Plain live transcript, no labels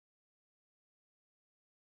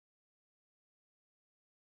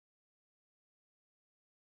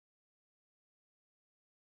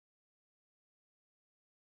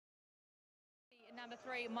Number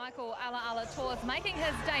 3, Michael Alaalatoa is making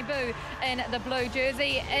his debut in the blue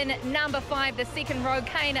jersey. In number 5, the second row,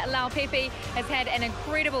 Kane has had an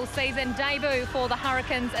incredible season, debut for the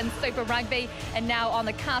Hurricanes in Super Rugby and now on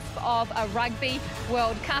the cusp of a Rugby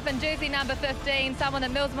World Cup. In jersey number 15, someone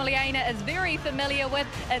that Mills Muliaina is very familiar with,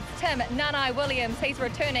 it's Tim Nanai Williams. He's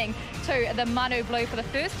returning to the Manu Blue for the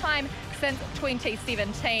first time since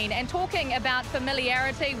 2017. And talking about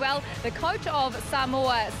familiarity, well, the coach of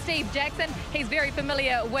Samoa, Steve Jackson, he's very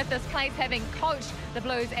familiar with this place, having coached the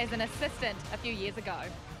Blues as an assistant a few years ago.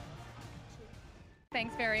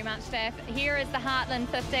 Thanks very much, Steph. Here is the Heartland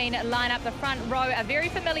 15 lineup. The front row are very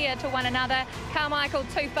familiar to one another. Carmichael,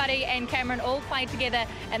 Tufari and Cameron all played together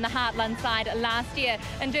in the Heartland side last year.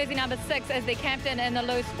 In jersey number 6 is the captain in the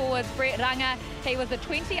loose forwards, Brett Ranga. He was the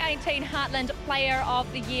 2018 Heartland Player of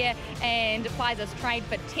the Year and plies his trade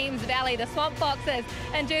for Thames Valley, the Swamp Foxes.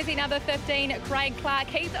 In jersey number 15, Craig Clark.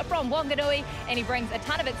 He's from Wanganui and he brings a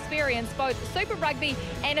ton of experience, both Super Rugby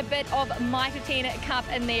and a bit of Mitre 10 Cup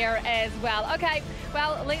in there as well. Okay,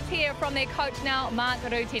 well, let's hear from their coach now, Mark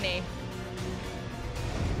Rutini.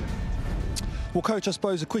 Well, Coach, I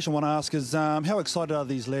suppose the question I want to ask is how excited are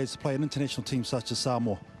these lads to play an international team such as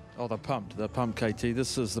Samoa? Oh, they're pumped, KT.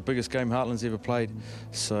 This is the biggest game Heartland's ever played.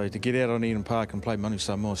 So to get out on Eden Park and play MANU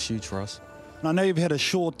SAMOA is huge for us. Now, I know you've had a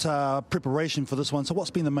short preparation for this one, so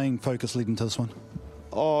what's been the main focus leading to this one?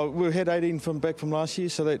 Oh, we've had 18 back from last year,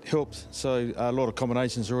 so that helped. So a lot of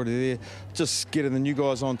combinations are already there. Just getting the new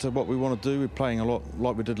guys onto what we want to do. We're playing a lot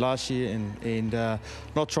like we did last year and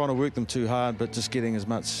not trying to work them too hard, but just getting as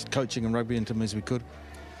much coaching and rugby into them as we could.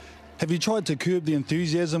 Have you tried to curb the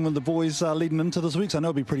enthusiasm with the boys leading into this week? So I know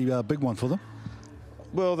it'll be a pretty big one for them.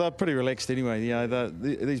 Well, they're pretty relaxed anyway. You know,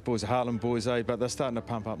 these boys are Heartland boys, but they're starting to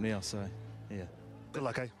pump up now. So, yeah. Good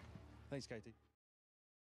luck, eh? Thanks, KT.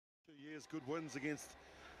 2 years, good wins against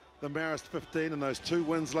the Marist 15 and those 2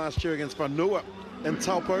 wins last year against Vanua and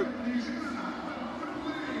Taupo.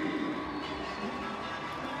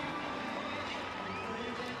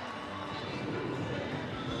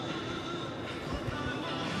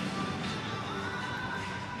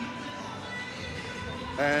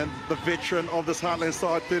 And the veteran of this Heartland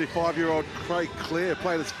side, 35-year-old Craig Clare,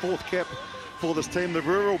 played his 4th cap for this team. The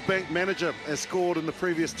Rural Bank manager has scored in the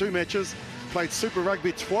previous 2 matches, played Super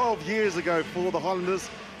Rugby 12 years ago for the Highlanders,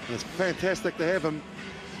 and it's fantastic to have him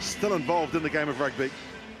still involved in the game of rugby.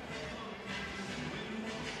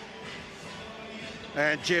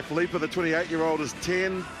 And Jeff Leeper, the 28-year-old, is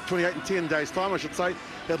 28 in 10 days' time, I should say.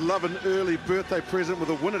 He'd love an early birthday present with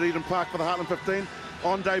a win at Eden Park for the Heartland 15.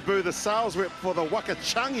 On debut, the sales rep for the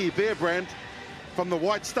Wakachangi beer brand from the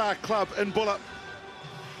White Star Club in Bulla.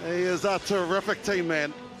 He is a terrific team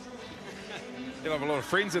man. He'll have a lot of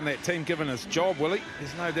friends in that team given his job, Willie.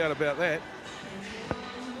 There's no doubt about that.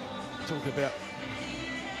 Talk about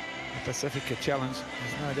the Pacifica Challenge.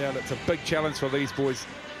 There's no doubt it's a big challenge for these boys.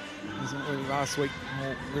 Last week,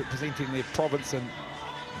 more representing their province in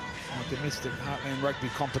a domestic Heartland rugby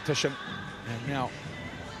competition. And now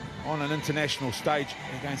on an international stage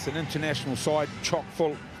against an international side chock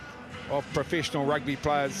full of professional rugby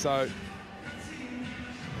players. So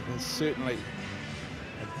it is certainly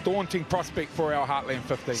a daunting prospect for our Heartland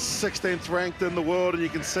 15. 16th ranked in the world, and you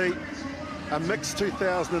can see a mixed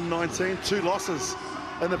 2019, 2 losses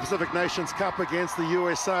in the Pacific Nations Cup against the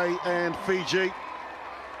USA and Fiji.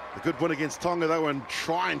 A good win against Tonga, though, in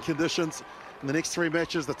trying conditions. In the next 3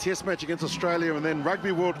 matches, the Test match against Australia and then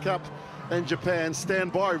Rugby World Cup in Japan,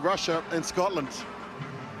 stand by Russia and Scotland.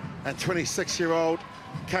 And 26-year-old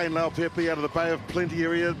Kane Laupepe out of the Bay of Plenty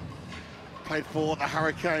area, played for the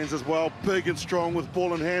Hurricanes as well, big and strong with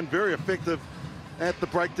ball in hand, very effective at the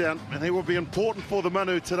breakdown, and he will be important for the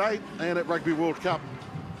Manu today and at Rugby World Cup.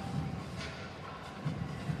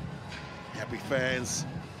 Happy fans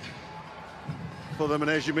for them, and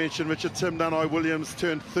as you mentioned, Richard, Tim Nanai Williams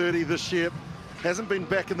turned 30 this year, hasn't been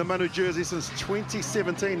back in the Manu jersey since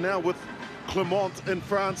 2017, now with Clermont in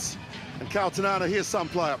France. And Carlton Ana, here's some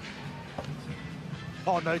player.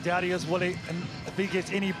 Oh, no doubt he is, Willie. And if he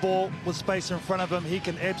gets any ball with space in front of him, he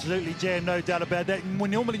can absolutely jam, no doubt about that. And we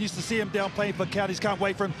normally used to see him down playing for counties. Can't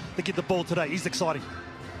wait for him to get the ball today. He's exciting.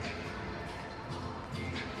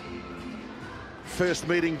 First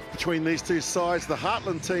meeting between these 2 sides. The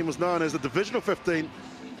Heartland team was known as the Divisional 15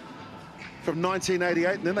 from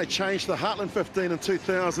 1988, and then they changed the Heartland 15 in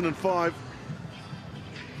 2005.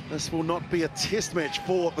 This will not be a test match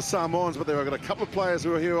for the Samoans, but there are a couple of players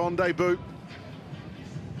who are here on debut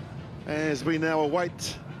as we now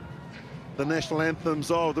await the national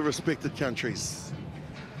anthems of the respected countries.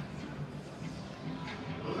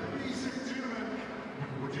 Ladies and gentlemen,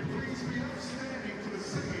 would you please be outstanding for the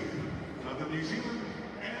singing of the New Zealand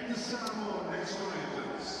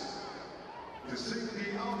to sing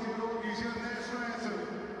the Aotearoa New Zealand national anthem,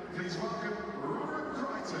 please welcome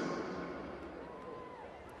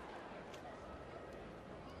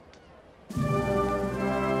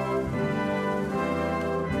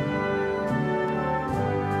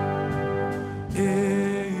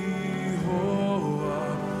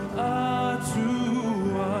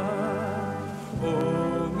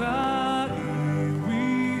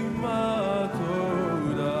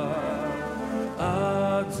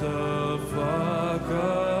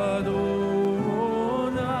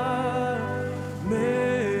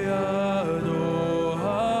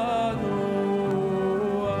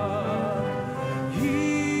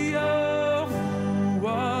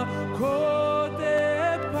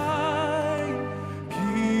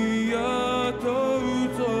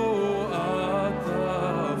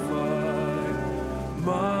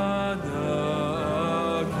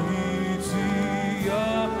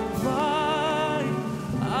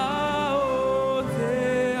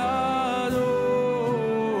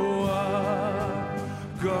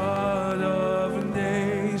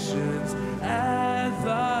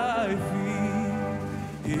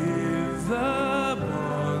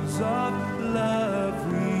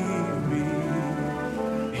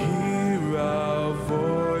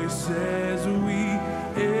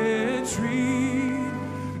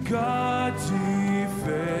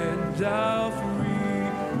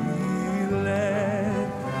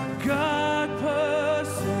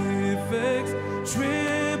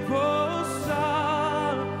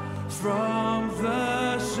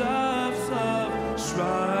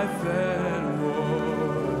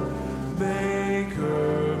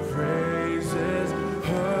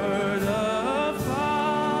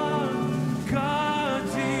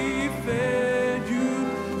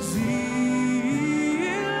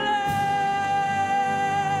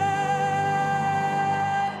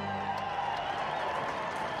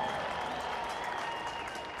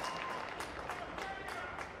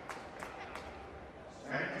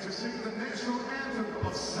Wright. And to sing the national anthem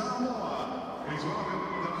of Samoa, please welcome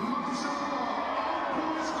the MANU SAMOA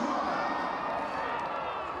All Boys Choir.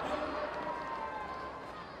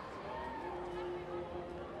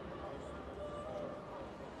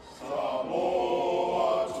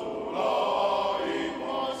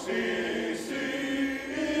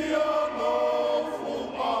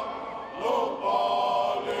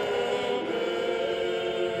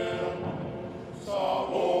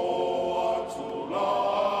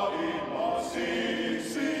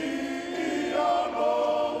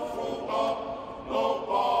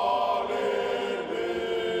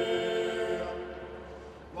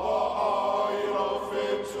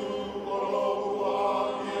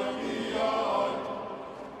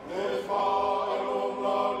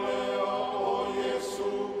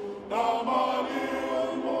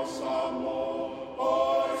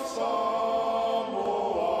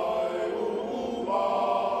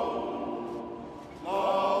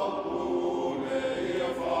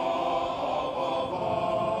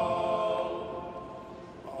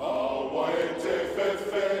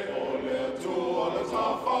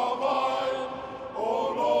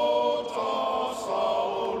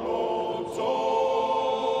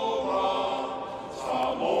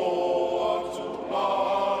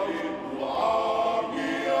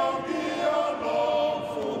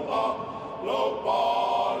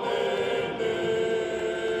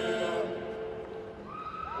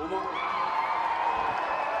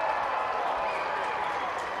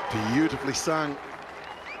 Beautifully sung.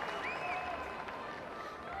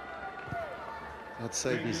 God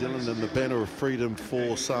save New Zealand and the banner of freedom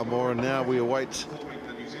for Samoa. And now we await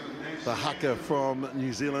the haka from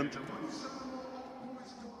New Zealand.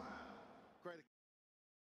 Great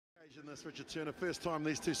occasion this, Richard Turner. First time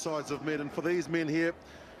these two sides have met, and for these men here,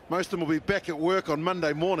 most of them will be back at work on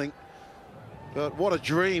Monday morning. But what a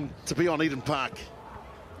dream to be on Eden Park.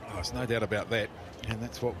 Oh, there's no doubt about that, and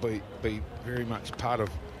that's what be very much part of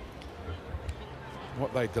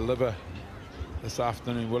what they deliver this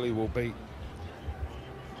afternoon, Willie, will be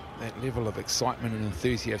that level of excitement and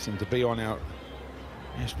enthusiasm to be on our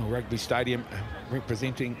National Rugby Stadium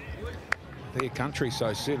representing their country.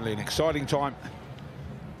 So certainly an exciting time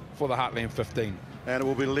for the Heartland 15. And it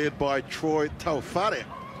will be led by Troy Taufare.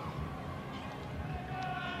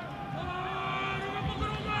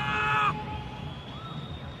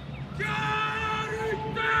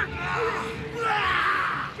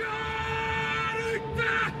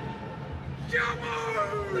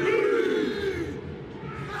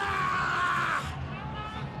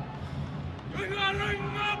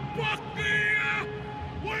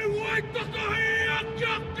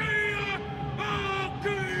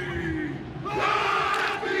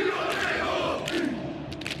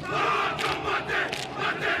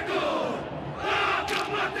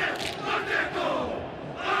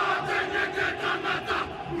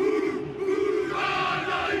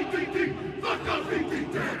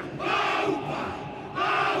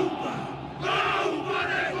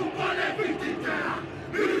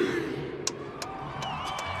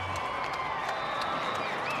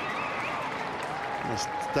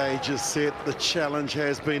 Stage is set, the challenge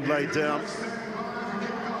has been laid down.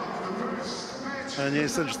 And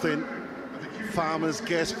yes, interesting, farmers,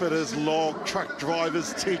 gas fitters, log, truck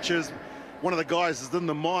drivers, teachers, one of the guys is in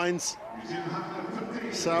the mines,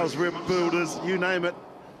 sales rep, builders, you name it.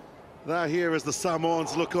 They're here as the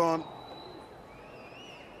Samoans look on.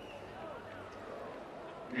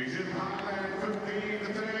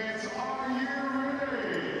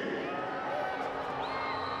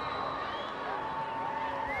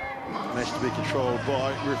 Match to be controlled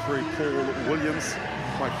by referee Paul Williams,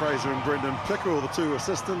 Mike Fraser and Brendan Pickerel, the two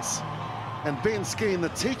assistants, and Ben Skeen, the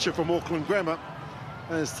teacher from Auckland Grammar,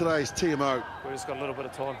 as today's TMO. We've just got a little bit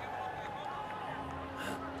of time.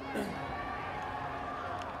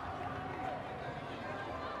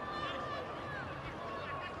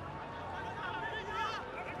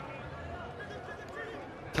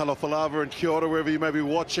 Talafalava and Kia ora, wherever you may be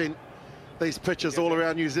watching these pitches all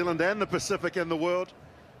around New Zealand and the Pacific and the world.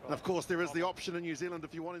 And of course, there is the option in New Zealand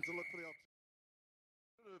if you wanted to look for the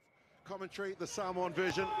alternative commentary, the Samoan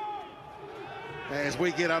version. As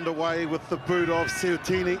we get underway with the boot of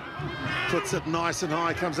Sione, puts it nice and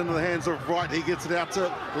high, comes into the hands of Wright. He gets it out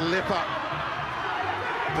to Lepa.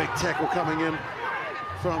 Big tackle coming in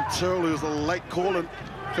from Tuala, who's a late call-in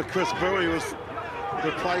for Chris Bowie, who was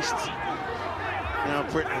replaced. Now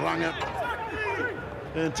Brett Runga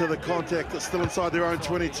into the contact that's still inside their own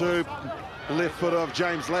 22. Left foot of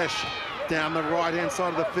James Lash down the right-hand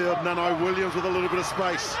side of the field. Nano Williams with a little bit of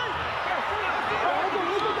space.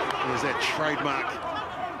 There's that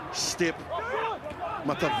trademark step.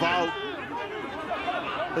 Matavau,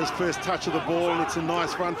 his first touch of the ball, and it's a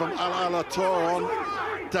nice run from Alaalatoa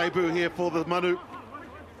on debut here for the Manu.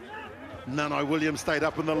 Nano Williams stayed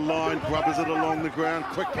up in the line, grubbers it along the ground,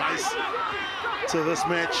 quick pace to this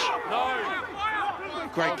match.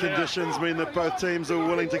 Great conditions mean that both teams are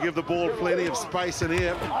willing to give the ball plenty of space in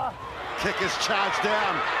here. Kick is charged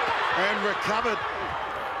down and recovered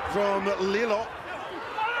from Lilo.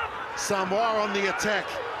 Samoa on the attack.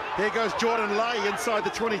 Here goes Jordan Lay inside the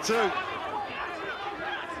 22.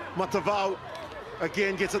 Matavau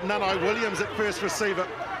again gets it. Nano Williams at first receiver.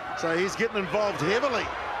 So he's getting involved heavily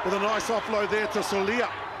with a nice offload there to Solia.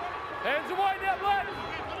 Hands away now, Black.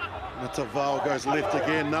 Matavau goes left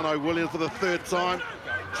again. Nano Williams for the third time.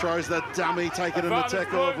 Throws the dummy, taken in the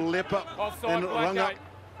tackle of Lepa and Runga.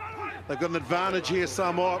 They've got an advantage here,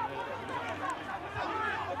 Samoa.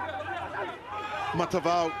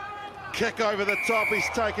 Matavau, kick over the top, he's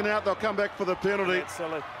taken out. They'll come back for the penalty. That's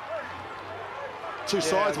silly. Two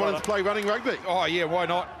sides wanting to play running rugby. Oh yeah, why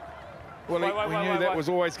not? Willie, we knew that was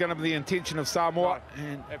always going to be the intention of Samoa,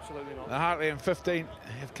 and Absolutely not. the Heartland 15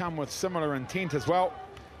 have come with similar intent as well.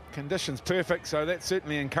 Conditions perfect, so that's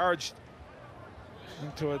certainly encouraged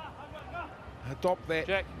them to adopt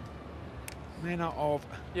that manner of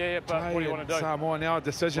but what do you want to do? Samoa. Now a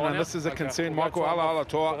decision, and this is a concern. We'll Michael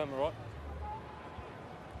Alaalatoa. Right.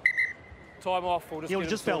 Time off. We'll just Yeah, we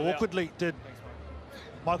just felt awkwardly, did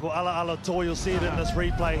Michael Alaalatoa. You'll see it in this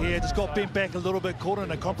replay here. Just got bent back a little bit, caught in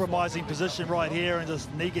a compromising position right here, and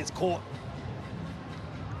just knee gets caught.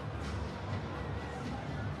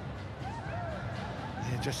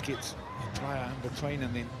 It just gets a player in between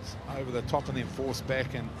and then over the top and then forced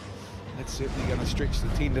back, and that's certainly going to stretch the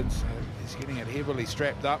tendons. So he's getting it heavily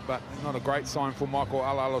strapped up, but not a great sign for Michael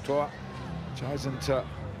Alaalatoa. Chosen to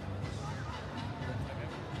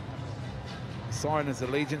sign his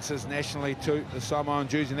allegiances nationally to the Samoan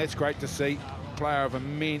jersey, and that's great to see. Player of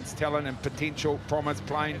immense talent and potential, promise,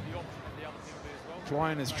 playing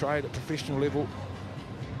his trade at professional level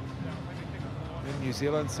in New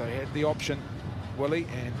Zealand, so he had the option, Willie,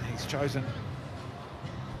 and he's chosen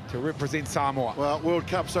to represent Samoa. Well, World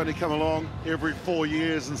Cup's only come along every 4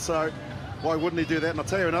 years, and so why wouldn't he do that? And I'll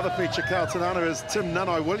tell you another feature, Carlton Ana, is Tim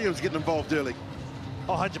Nano Williams getting involved early.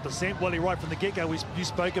 Oh, 100%, Willie, right from the get-go. You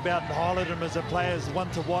spoke about and highlighted him as a player, as one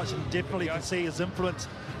to watch, and definitely can see his influence,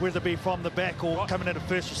 whether it be from the back or coming in at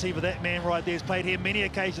first receiver. That man right there has played here many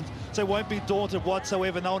occasions, so won't be daunted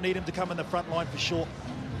whatsoever. They'll need him to come in the front line for sure.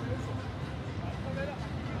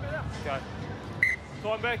 Okay.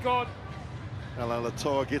 Time back on.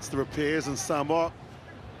 Alaalatoa gets the repairs, and Samoa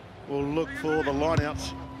will look for the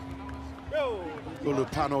lineouts.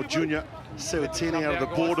 Ulupano Jr. Sione out of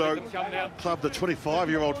the Bordeaux club, the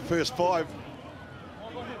 25-year-old first five.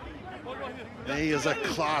 He is a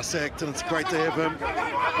class act, and it's great to have him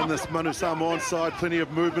on this Manu Samoan side. Plenty of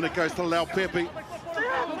movement. It goes to Lau Pepe. And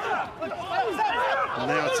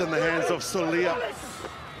now it's in the hands of Solia.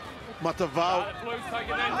 Matavau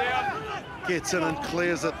gets in and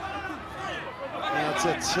clears it. Now it's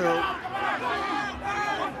a Till.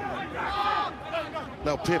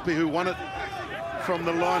 Lau Pepe, who won it from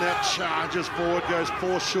the line out, charges forward, goes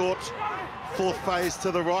 4 short, 4th phase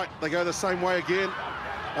to the right. They go the same way again.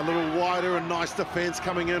 A little wider and nice defence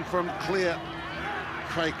coming in from Clare.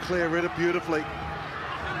 Craig Clare read it beautifully.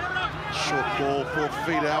 Short ball, 4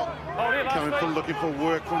 feet out. Coming for looking for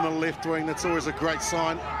work from the left wing. That's always a great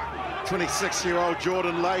sign. 26-year-old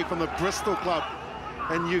Jordan Lay from the Bristol club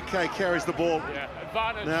in UK carries the ball.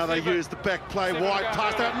 Now they use the back play. White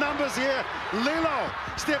passed out numbers here. Lilo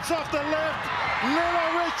steps off the left.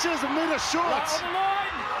 Lilo reaches a metre short.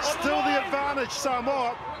 Still the advantage,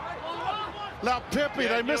 Samoa. Now Pepe,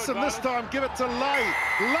 they miss him this time. Give it to Lay.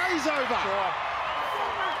 Lay's over.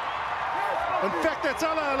 In fact, that's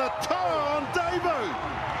Alaalatoa on debut.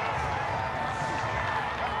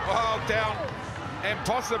 Well, down and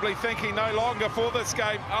possibly thinking no longer for this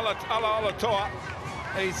game. Alaalatoa,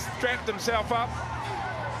 he's strapped himself up.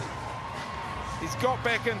 He's got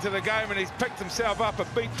back into the game and he's picked himself up a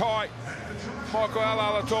big pie. Michael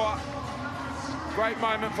Alaalatoa. Great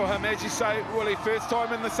moment for him, as you say, Willie, first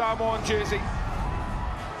time in the Samoan jersey.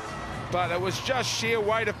 But it was just sheer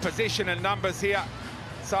weight of possession and numbers here.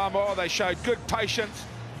 Samoa, they showed good patience.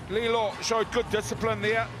 Lilo showed good discipline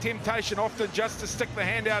there. Temptation often just to stick the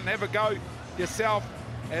hand out and have a go yourself.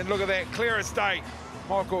 And look at that, clear as day.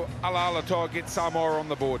 Michael Alaalatoa gets Samoa on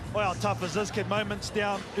the board. Well, how tough is this kid? Moments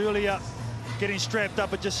down earlier, getting strapped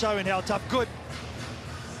up, but just showing how tough. Good.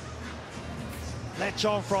 Latch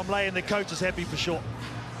on from Lay, and the coach is happy for sure.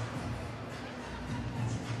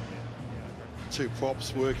 2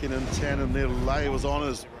 props working in tandem there. Lay was on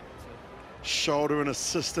his shoulder and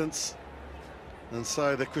assistance. And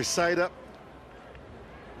so the Crusader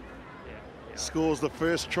scores the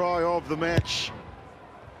first try of the match.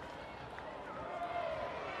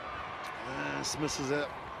 Misses out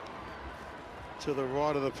to the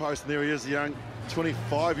right of the post, and there he is, the young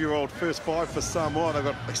 25-year-old first 5 for Samoa. They've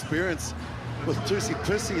got experience with Tusi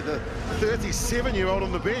Pisi, the 37-year-old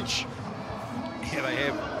on the bench. Yeah, they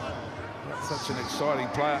have. That's such an exciting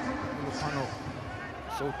player. Lupano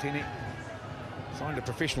Soltini signed a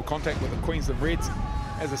professional contract with the Queensland Reds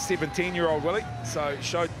as a 17-year-old, Willie. So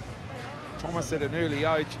showed promise at an early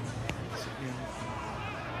age.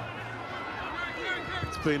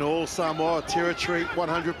 It's been all Samoa territory,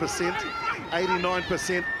 100%,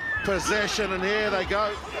 89% possession, and here they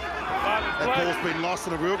go. That ball's been lost,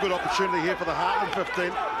 and a real good opportunity here for the Heartland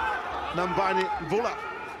 15. Numbani Vula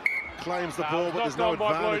claims the ball, but there's no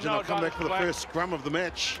advantage, and they'll come back for the first scrum of the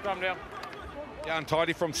match. Yeah,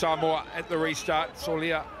 untidy from Samoa at the restart.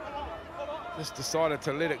 Solia just decided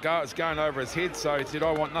to let it go. It's going over his head, so he said,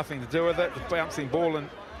 I want nothing to do with it. The bouncing ball in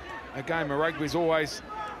a game of rugby is always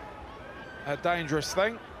a dangerous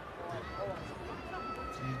thing.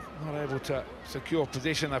 Not able to secure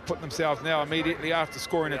possession. They put themselves now immediately after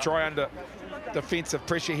scoring a try under defensive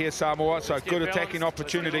pressure here, Samoa. So good attacking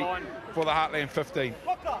opportunity for the Heartland 15.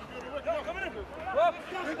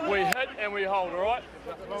 We hit and we hold, all right?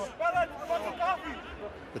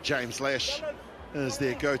 But James Lash is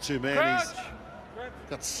their go-to man. He's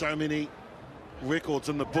got so many records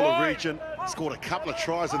in the Bulla region. Scored a couple of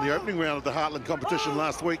tries in the opening round of the Heartland competition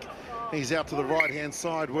last week. He's out to the right-hand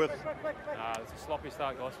side with... It's a sloppy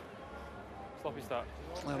start, guys. Sloppy start.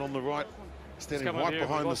 Out on the right, standing right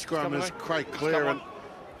behind the scrum is Craig Clare. And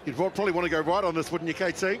you'd probably want to go right on this, wouldn't you,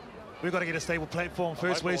 KT? We've got to get a stable platform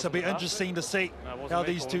first, Willie, so it'll be interesting to see how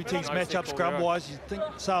these two teams match up scrum-wise. You think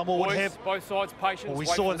Samoa would have... Both sides patience. Well, we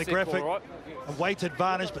saw in the graphic a weight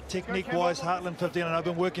advantage, but technique-wise, Heartland 15, and I've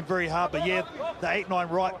been working very hard, but yeah, the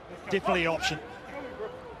 8-9 right, definitely an option.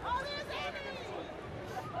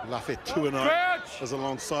 Lafayette 2-0 is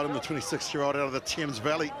alongside him, the 26-year-old out of the Thames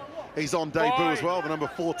Valley. He's on debut as well, the number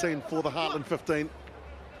 14 for the Heartland 15.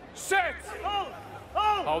 Set!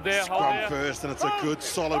 Hold there, Scrum first, and it's a good,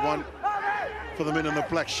 solid one for the men in the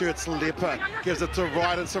black shirts. Leper gives it to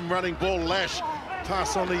Wright, and some running ball. Lash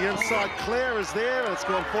pass on the inside. Clare is there, and it's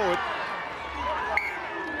gone forward.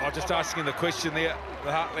 I'm just asking the question there,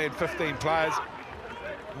 the Heartland 15 players.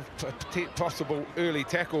 Possible early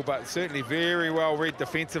tackle, but certainly very well read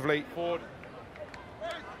defensively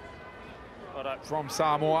from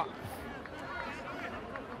Samoa.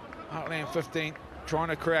 Heartland 15 trying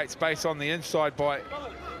to create space on the inside by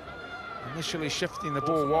initially shifting the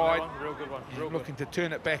ball wide. Real good one. Real looking to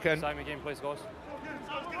turn it back in. Same again, please, guys.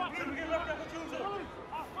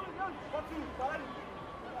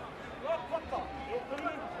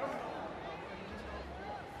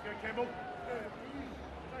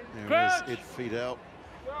 There is Ed feet out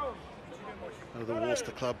of the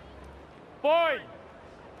Worcester club. Boy!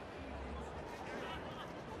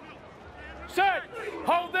 Set!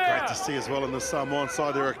 Hold there! Great to see as well in the Samoan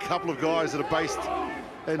side. There are a couple of guys that are based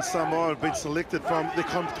and Samoa have been selected from the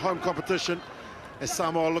home competition as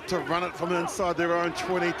Samoa look to run it from inside their own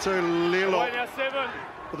 22. Lelo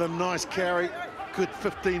with a nice carry, good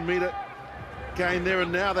 15-metre gain there,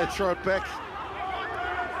 and now they throw it back.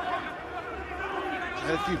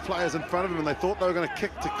 Had a few players in front of him and they thought they were going to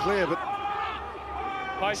kick to clear, but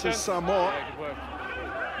this is Samoa.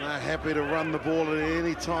 They're happy to run the ball at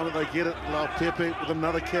any time that they get it. Laupepe with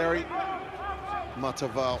another carry.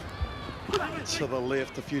 Matavao to the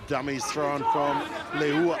left, a few dummies thrown from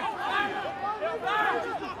Leua.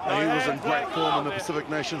 He was in great form in the Pacific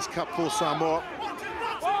Nations Cup for Samoa,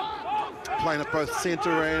 playing at both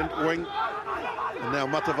centre and wing. And now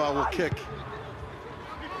Matavao will kick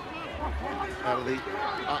out of the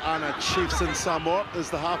Ana Chiefs in Samoa is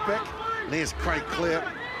the halfback. And there's Craig Clare,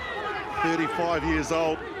 35 years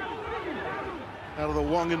old, out of the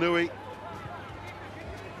Wanganui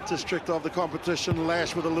district of the competition.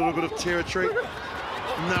 Lash with a little bit of territory.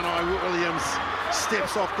 Nanai Williams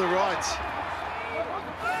steps off the right.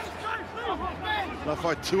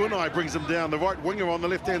 Lafai Tuanai brings him down, the right winger on the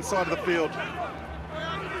left-hand side of the field.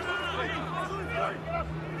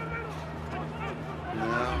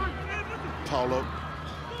 Now, Paulo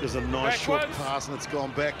gives a nice short pass and it's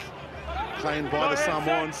gone back, claimed by the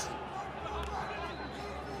Samoans.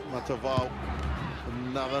 Matavao,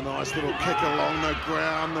 another nice little kick along the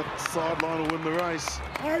ground. The sideline will win the race.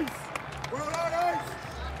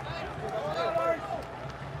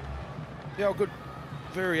 Yeah, good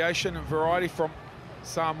variation and variety from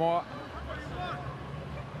Samoa.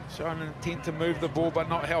 Showing an intent to move the ball, but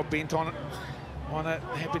not hell bent on it.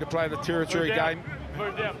 Happy to play the territory game.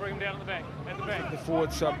 Move down, bring him down at the back. At the back. The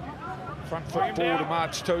forward some front foot ball to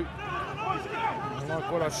march to. I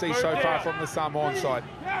like what I see so far from the Samoan side.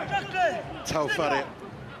 Taufare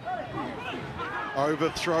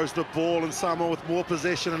overthrows the ball and Samoa with more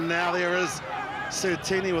possession, and now there is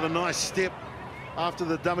Sertini with a nice step after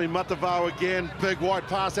the dummy. Matavao again, big wide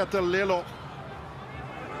pass out to Lelo.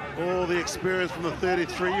 All the experience from the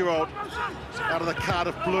 33-year-old out of the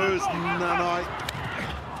Cardiff Blues. Nanai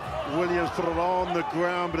Williams put it on the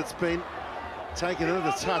ground, but it's been taken into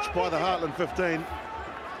the touch by the Heartland 15.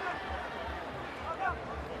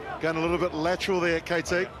 Going a little bit lateral there,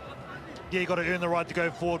 KT. Yeah, you got to earn the right to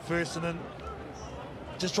go forward first, and then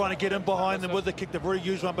just trying to get in behind them with the kick. They've already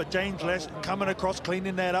used one, but James Lash coming across,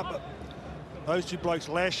 cleaning that up. Those two blokes,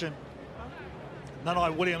 Lash and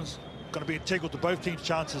Nanai Williams, going to be integral to both teams'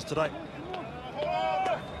 chances today.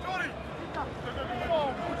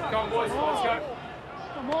 Come on, boys, let's go.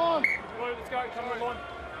 Come on. Let's go, come on.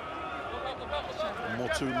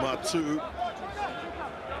 Motu.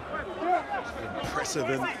 Impressive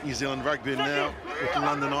in New Zealand rugby now with the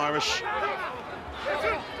London Irish.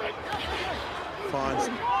 Finds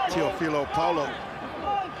Teofilo Paulo.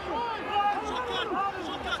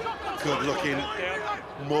 Good looking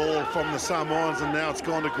maul from the Samoans, and now it's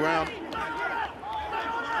gone to ground.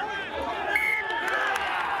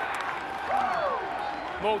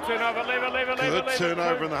 Ball turnover, leave it. Good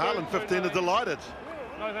turnover, and the Heartland 15 are delighted.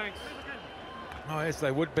 No thanks. Oh, yes,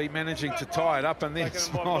 they would be managing to tie it up, and then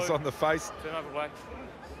smiles on the face. Turnover, Black.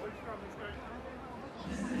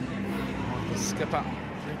 The skipper,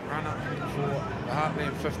 runner for the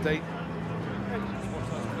Heartland 15.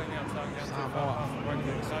 Samoa,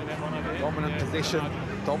 dominant possession,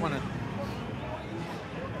 dominant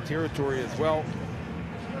territory as well.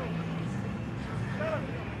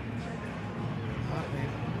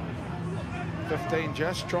 15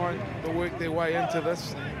 just trying to work their way into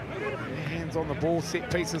this. Their hands on the ball, set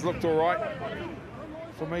pieces looked all right.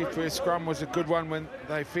 For me, first scrum was a good one when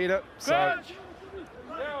they fed it. So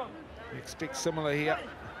we expect similar here.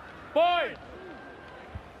 Boy!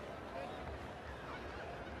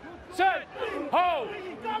 Set! Hold!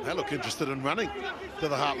 They look interested in running to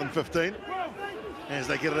the Heartland 15 as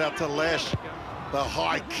they get it out to Lash. The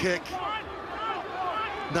high kick.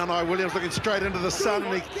 Nanai Williams looking straight into the sun,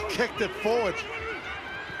 and he kicked it forward.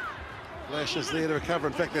 Lash is there to recover.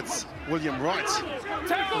 In fact, that's William Wright,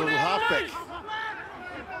 a little halfback.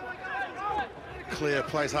 Clare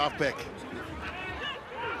plays halfback.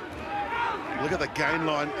 Look at the gain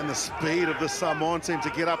line and the speed of the Samoan team to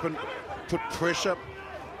get up and put pressure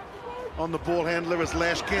on the ball handler as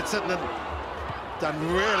Lash gets it, and then done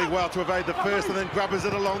really well to evade the first, and then grubbers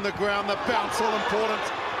it along the ground. The bounce all important.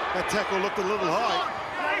 That tackle looked a little high.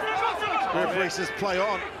 Referee says play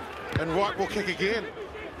on, and Wright will kick again.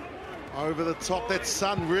 Over the top, that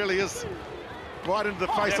sun really is right into the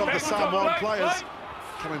face of the Samoan players.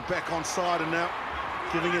 Coming back on side and now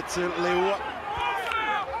giving it to Leua.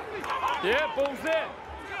 Yeah, ball's there.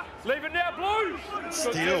 Leave it now, Blues.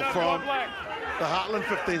 Steal from the Heartland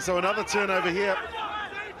 15, so another turnover here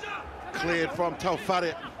Cleared from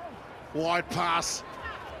Taufare. Wide pass.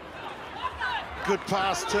 Good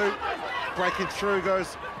pass too. Breaking through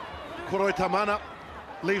goes Koroi Tamana.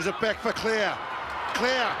 Leaves it back for Claire.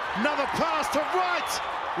 Claire, another pass to Wright.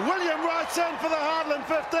 William Wright's in for the Heartland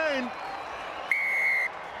 15.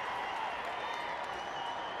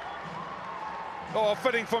 Oh,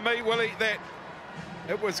 fitting for me, Willie, that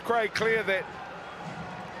it was Craig Clare that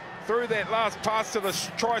threw that last pass to the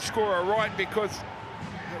try scorer, Wright, because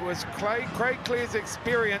it was Craig Clare's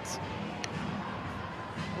experience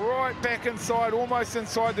right back inside, almost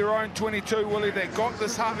inside their own 22, Willie, that got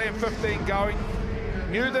this Heartland 15 going.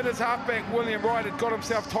 Knew that his halfback, William Wright, had got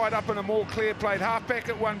himself tied up in a more Clare played halfback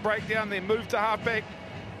at one breakdown, then moved to halfback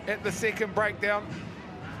at the second breakdown.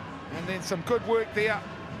 And then some good work there,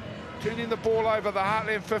 turning the ball over the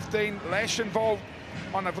Heartland 15. Lash involved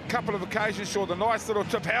on a couple of occasions, saw the nice little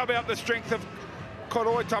tip. How about the strength of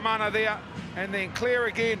Koroi Tamana there? And then Clare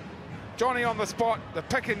again, Johnny on the spot, the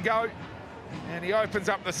pick and go. And he opens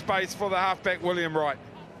up the space for the halfback, William Wright.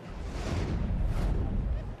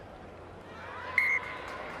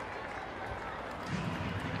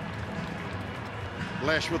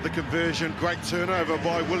 Lash with the conversion, great turnover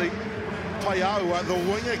by Willie. Paia'aua, the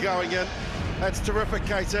winger, going in. That's terrific,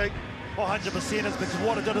 KT. 100% is because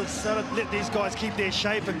what it did is let these guys keep their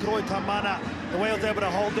shape, and Koroi Tamana, the way he was able to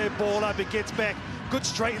hold their ball up, it gets back. Good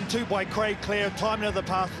straight and two by Craig Clare. Timing of the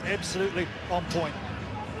pass was absolutely on point.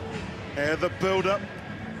 And the build-up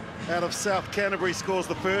out of South Canterbury scores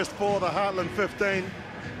the first for the Heartland 15.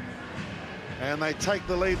 And they take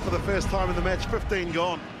the lead for the first time in the match, 15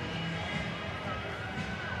 gone.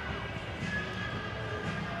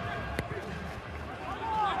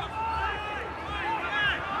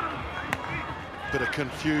 Bit of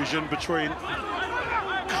confusion between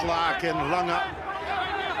Clark and Lunga.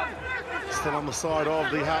 Still on the side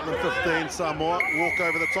of the Heartland 15. Samoa walk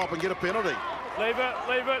over the top and get a penalty. Leave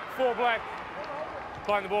it, 4 black.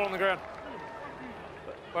 Playing the ball on the ground.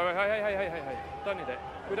 Wait, hey. Don't need that.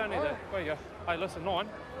 We don't need that. There you go. Hey, listen, 9.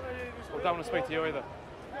 I don't want to speak to you either.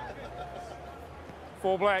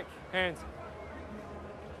 4 black, hands.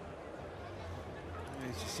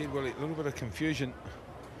 As you said, Willie, a little bit of confusion.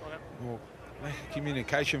 Or lack of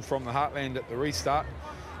communication from the Heartland at the restart.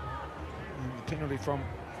 And the penalty from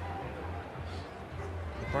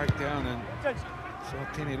the breakdown, and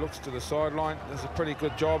Sione looks to the sideline, does a pretty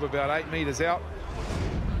good job about 8 metres out.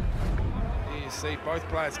 There you see both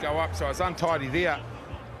players go up, so it's untidy there.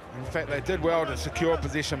 In fact, they did well to secure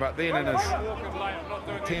possession, but then in his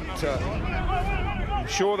attempt to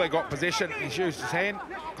ensure they got possession, he's used his hand.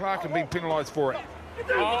 Clark had been penalised for it.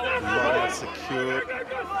 Right, secured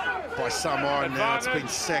by Samoa, and now it's been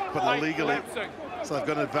sacked, but illegally. So they've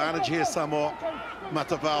got an advantage here, Samoa.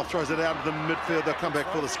 Mataval throws it out to the midfield. They'll come back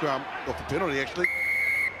for the scrum. Got the penalty, actually.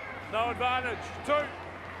 No advantage. 2.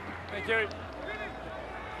 Thank you.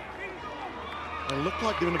 They look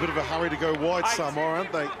like they're in a bit of a hurry to go wide, 8. Samoa,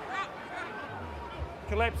 aren't they?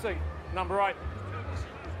 Collapsing. Number 8.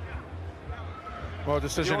 Well,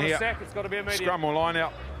 decision here. Sack, it's got to be immediate. Scrum or line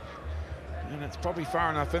out. And it's probably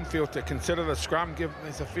far enough infield to consider the scrum.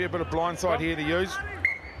 There's a fair bit of blindside here to use.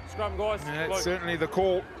 Scrum, guys. And that's certainly the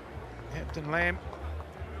call. Captain Lamb.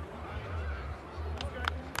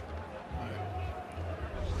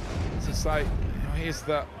 As I say, here's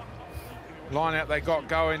the line out they got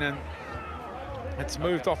going, and it's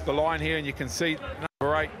moved off the line here, and you can see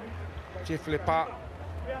number 8, Jeff Lepart,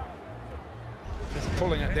 just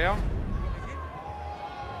pulling it down.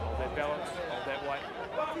 Hold that balance, hold that weight.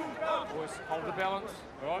 Boys, hold the balance,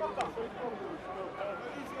 all right?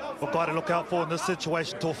 What guy to look out for in this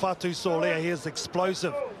situation, Tofatu Solea, he is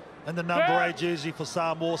explosive in the number 8 jersey for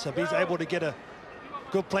Samoa, so if he's able to get a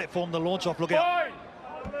good platform to launch off, look out.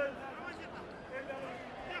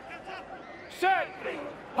 Set,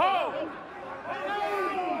 hold.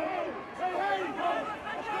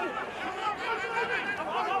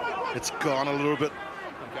 It's gone a little bit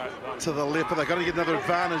to the left, but they're going to get another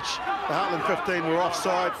advantage. The Heartland 15 were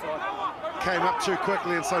offside, came up too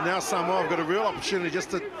quickly, and so now Samoa have got a real opportunity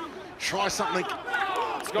just to try something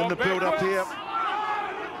in the build-up here.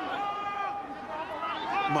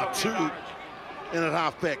 Matu in at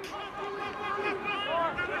half-back.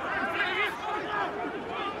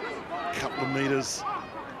 Couple of metres.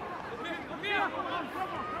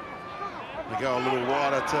 They go a little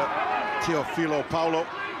wider to Teofilo Paulo.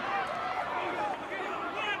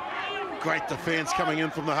 Great defence coming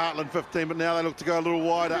in from the Heartland 15, but now they look to go a little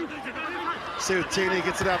wider. Sione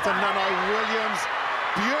gets it out to Nano Williams.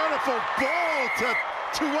 Beautiful ball to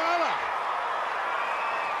Tuala.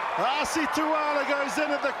 Ahsee Tuala goes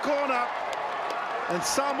in at the corner, and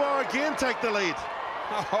Samoa again take the lead.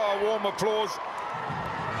 Oh, warm applause.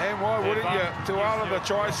 And why wouldn't you? Tuala, the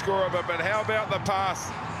try scorer, but how about the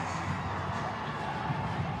pass?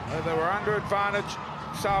 They were under advantage,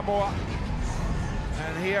 Samoa.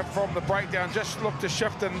 And here from the breakdown, just look to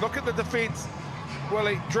shift and look at the defence.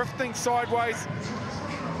 Willie drifting sideways.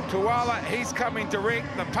 Tuala, he's coming direct.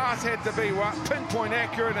 The pass had to be what? Pinpoint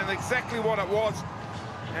accurate and exactly what it was.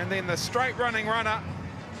 And then the straight running runner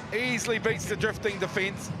easily beats the drifting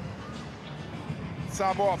defence.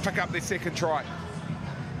 Samoa pick up their second try.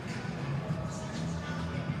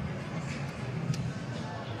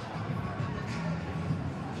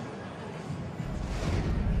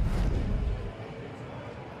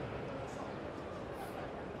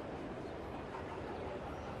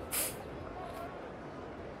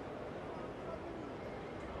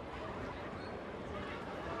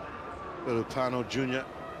 Berupano Jr.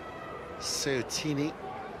 Sione,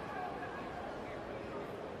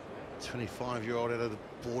 25-year-old out of the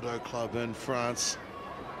Bordeaux club in France.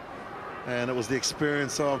 And it was the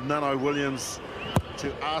experience of Nano Williams to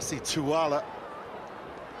Ahsee Tuala.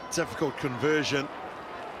 Difficult conversion.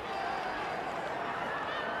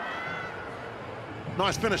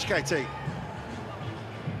 Nice finish, KT.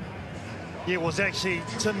 Yeah, it was actually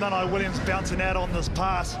Tim Nano Williams bouncing out on this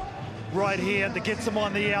pass right here to get him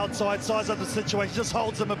on the outside, size up the situation, just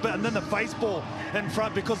holds him a bit, and then the face ball in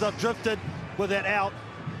front because they've drifted with that out.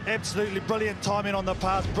 Absolutely brilliant timing on the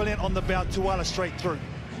pass, brilliant on the bout. Tuala straight through.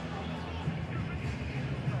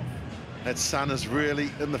 That sun is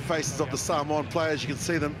really in the faces of the Samoan players. You can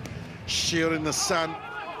see them shielding the sun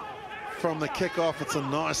from the kickoff. It's a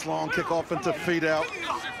nice long kickoff into feed out.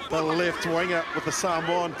 The left winger with the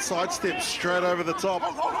Samoan sidestep straight over the top.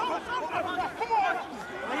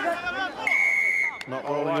 Not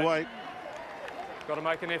rolling away. Got to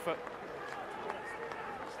make an effort.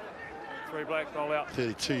 3 black, roll out.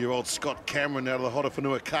 32-year-old Scott Cameron out of the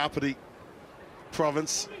Horowhenua Kapiti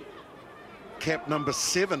province. Cap number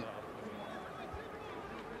 7.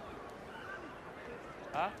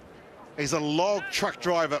 Huh? He's a log truck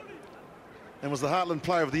driver and was the Heartland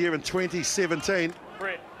Player of the Year in 2017.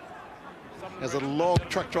 Brett. As a log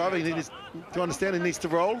truck driver, he needs to understand he needs to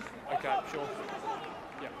roll. Okay, sure.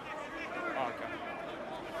 Yeah. Oh,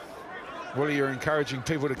 okay. Willie, you're encouraging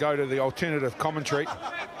people to go to the alternative commentary.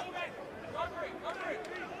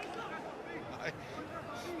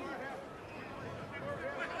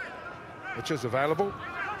 Which is available.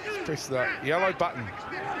 Just press the yellow button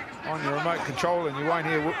on your remote control and you won't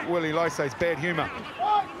hear Willie Lose's bad humour.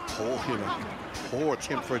 Poor humour. Poor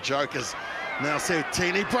attempt for a joke as now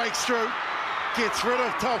Sione breaks through, gets rid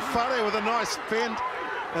of Taufare with a nice fend,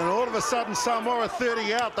 and all of a sudden Samoa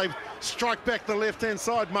 30 out. They strike back the left-hand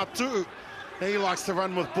side. Matu, he likes to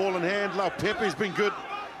run with ball in hand. Laupepe's been good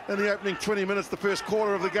in the opening 20 minutes. The first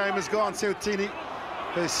quarter of the game is gone. Sione,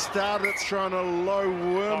 they started it throwing a low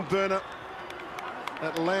worm burner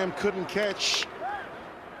that Lamb couldn't catch.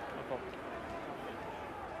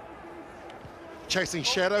 Chasing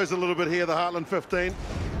shadows a little bit here, the Heartland 15.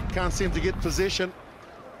 Can't seem to get possession.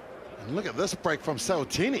 And look at this break from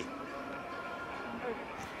Sione.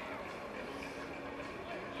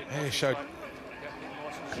 Yeah, he showed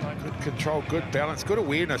good control, good balance, good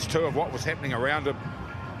awareness too of what was happening around him.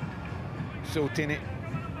 Sione.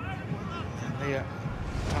 Yeah,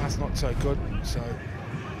 pass not so good, so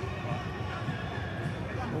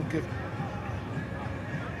we'll give.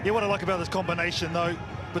 Yeah, what I like about this combination though,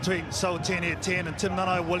 between Sione at 10 and Tim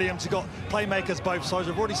Nano Williams, you've got playmakers both sides.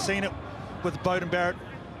 We've already seen it with Bowden Barrett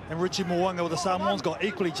and Richie Mwanga, with the Samoans got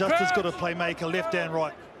equally just as good a playmaker left and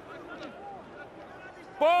right.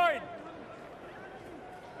 Boyd!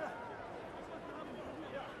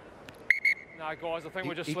 No, guys, I think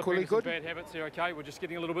we're just slipping into some bad habits here, okay? We're just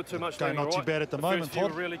getting a little bit too much Going leaning, not too bad at the moment, first few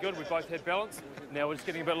were really good, we both had balance. Now we're just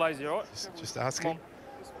getting a bit lazy, all right? Just asking.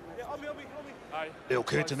 Bill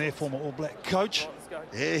Curtin there, former All Black coach.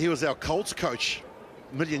 Yeah, he was our Colts coach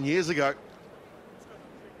a million years ago.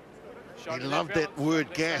 He loved that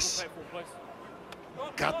word gas.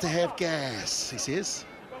 Got to have gas, he says.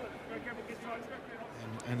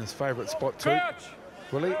 And his favourite spot too.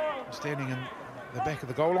 Willie standing in the back of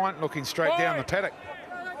the goal line, looking straight down the paddock.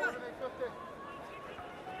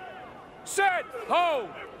 Set, hold.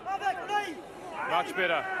 Much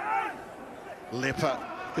better. Leper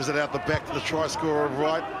gives it out the back to the try scorer of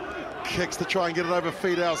Wright. Kicks to try and get it over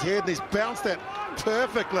Fidau's head, and he's bounced that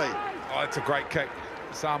perfectly. Oh, it's a great kick.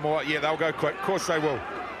 Samoa, yeah, they'll go quick. Of course they will.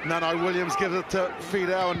 Nano Williams gives it to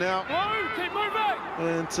Fidau, and now Keep moving.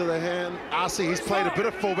 into the hand. Ahsee, he's played a bit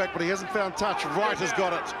of fullback, but he hasn't found touch. Wright has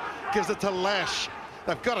got it. Gives it to Lash.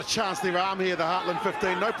 They've got a chance their arm here, the Heartland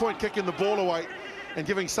 15. No point kicking the ball away and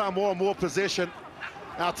giving Samoa more possession.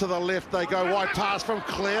 Out to the left they go, wide pass from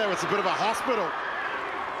Clare. It's a bit of a hospital.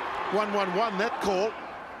 1-1-1, that call.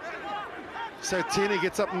 So Tini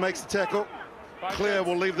gets up and makes the tackle. Clare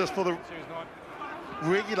will leave this for the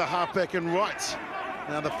regular halfback in Wright.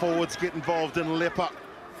 Now the forwards get involved in Leper.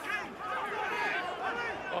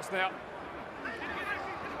 Lost now.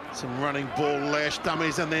 Some running ball, Lash,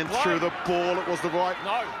 dummies, and then through the ball. It was the right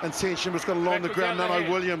intention, but it's got along the ground.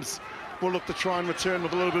 Nano Williams will look to try and return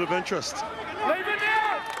with a little bit of interest. Leave it now!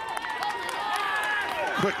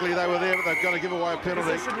 Quickly they were there, but they've got to give away a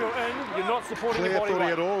penalty. Position you're in, you're not supporting Clare your body thought he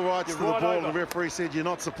had weight. all rights to the right ball. over. The referee said you're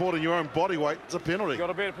not supporting your own body weight. It's a penalty. You've got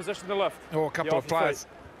to be in a position to lift. Oh, a couple You're of off your players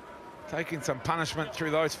feet. taking some punishment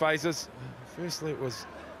through those phases. Firstly, it was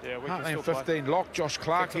Yeah, we can still Heartland 15 lock. Josh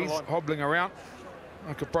Clark, he's hobbling around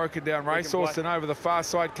like a broken down racehorse, and over the far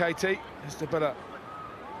side, KT. Just a bit of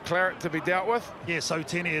claret to be dealt with. Yeah, so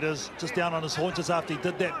Tini it is, just down on his haunches after he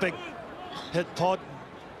did that big hit. Todd,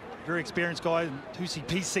 very experienced guy, and Tusi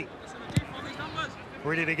Pisi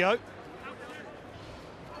ready to go.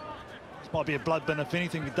 This might be a blood bin if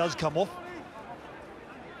anything, it does come off.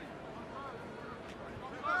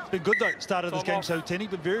 It's been good though, started this game, so Tini,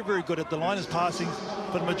 but very, very good at the line. His passing,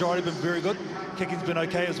 for the majority, been very good. Kicking's been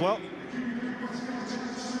okay as well.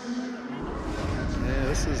 Yeah,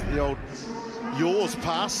 this is the old yours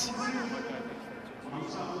pass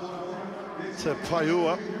to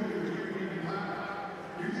Paia'aua.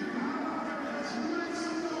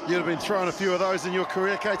 You'd have been throwing a few of those in your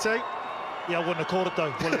career, KT? Yeah, I wouldn't have called it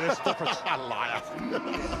though. Well, that's the difference. Liar.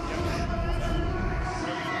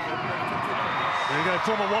 There you go,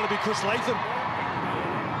 former Wallaby Chris Latham.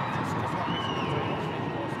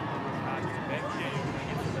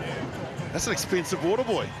 That's an expensive water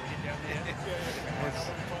boy.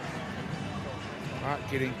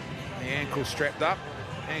 Right, getting the ankle strapped up.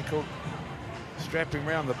 Ankle strapping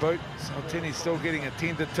around the boot. So Tini's still getting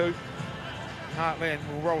attended to. Heartland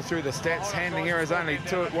will roll through the stats. Handling errors only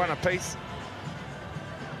one apiece.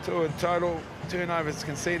 2 in total. Turnovers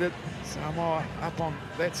conceded. Samoa up on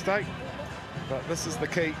that stake. But this is the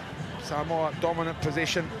key. Samoa dominant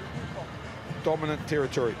possession, dominant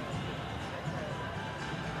territory.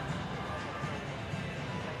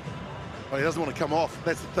 Well, he doesn't want to come off.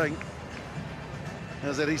 That's the thing.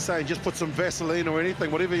 As that he's saying, just put some Vaseline or anything,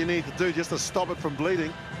 whatever you need to do just to stop it from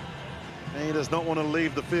bleeding. And he does not want to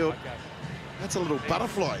leave the field. That's a little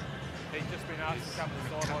butterfly. He's just been asked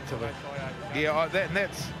to come to the sidelines. Yeah, and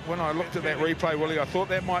that's when I looked at that replay, Willie, I thought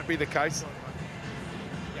that might be the case.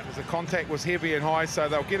 Because the contact was heavy and high, so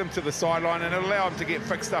they'll get him to the sideline and it'll allow him to get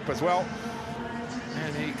fixed up as well.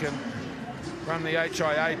 And he can run the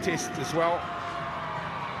HIA test as well.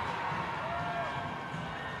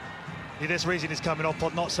 Yeah, that's the reason he's coming off,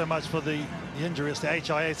 but not so much for the injury. It's the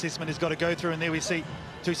HIA assessment he's got to go through, and there we see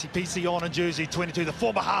Tusi Pisi on in jersey 22, the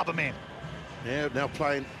former Harbour man. Yeah, now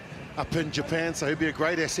playing up in Japan, so he'll be a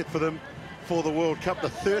great asset for them for the World Cup. The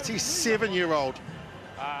 37-year-old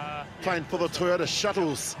playing for the Toyota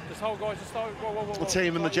Shuttles, This whole guy's just the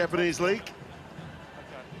team in the Japanese league.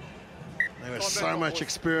 There was so much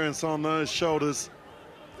experience on those shoulders.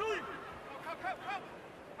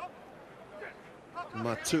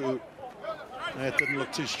 Matu, that didn't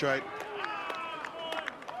look too straight.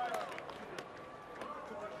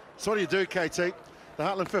 So what do you do, KT? The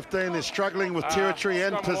Heartland 15, they're struggling with territory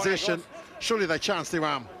and possession. Surely they chance their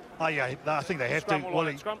arm. Oh yeah, I think they have to,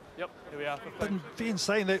 Willie. Scrum. Yep, here we are. But being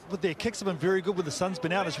saying that, with their kicks have been very good with the Suns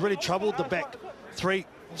been out. It's really troubled the back three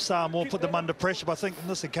of Samoa, put them under pressure. But I think on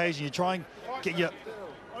this occasion, you try and get your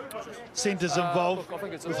centres involved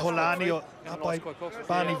with Holani or up by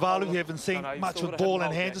Barney Valu, who haven't seen much with ball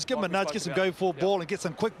in hand. Just give them a nudge, get some go for ball and get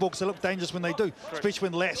some quick books. They look dangerous when they do, especially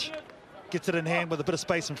when Lash gets it in hand with a bit of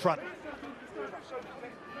space in front.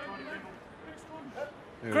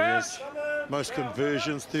 There he is. Most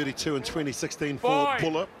conversions, 32 in 2016 for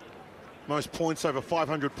Buller. Most points, over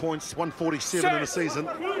 500 points, 147 in a season.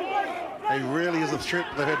 He really is a threat.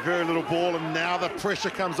 They've had very little ball, and now the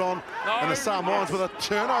pressure comes on. And the Samoans with a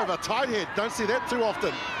turnover, tight head. Don't see that too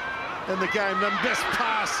often in the game. The best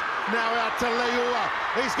pass now out to Leua.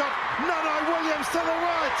 He's got Nano Williams to the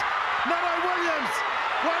right. Nano Williams,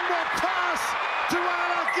 one more pass.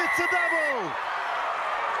 Tuala gets a double.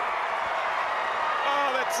 Oh,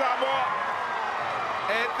 that's Samoa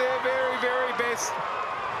at their very, very best.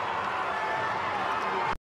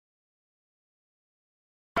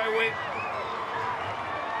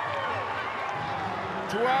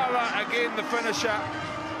 Tuala again the finisher,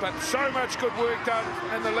 but so much good work done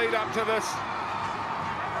in the lead up to this.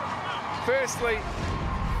 Firstly,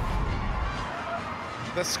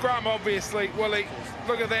 The scrum, obviously, Willie,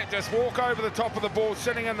 look at that, just walk over the top of the ball,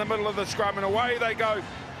 sitting in the middle of the scrum, and away they go.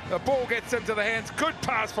 The ball gets into the hands, good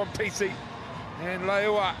pass from Pisi. And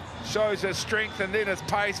Leua shows his strength and then his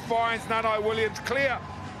pace, finds Nanai Williams clear,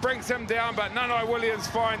 brings him down, but Nanai Williams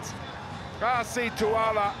finds Ahsee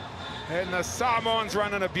Tuala, and the Samoans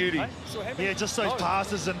running a beauty. Yeah, just those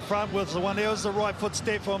passes in front with the one. There was the right foot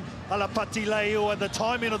step from Alapati Leua, and the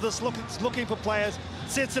timing of this, looking for players,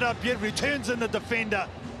 sets it up beautifully, turns in the defender.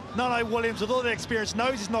 Nanai Williams, with all that experience,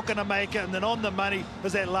 knows he's not going to make it, and then on the money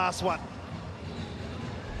is that last one.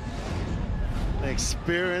 The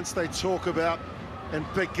experience they talk about in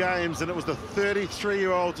big games, and it was the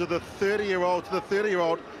 33-year-old to the 30-year-old to the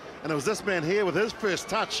 30-year-old, and it was this man here with his first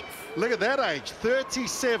touch. Look at that age,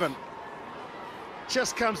 37.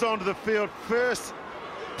 Just comes onto the field, first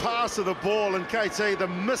pass of the ball, and KT, the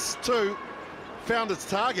miss two, found its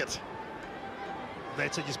target.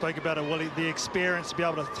 That's it, you spoke about it, Willie, the experience to be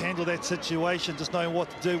able to handle that situation, just knowing what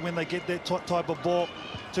to do when they get that type of ball.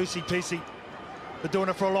 Tusi, Pisi, they're doing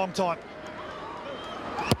it for a long time.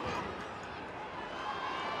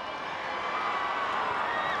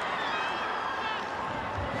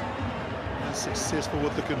 Successful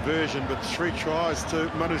with the conversion, but 3 tries to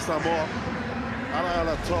MANU SAMOA.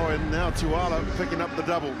 Alaalatoa and now Tuala picking up the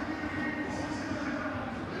double.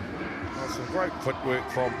 Well, some great footwork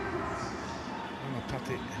from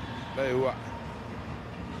Alapati Leua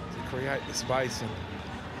to create the space, and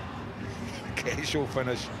casual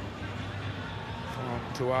finish from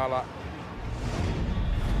Tuala.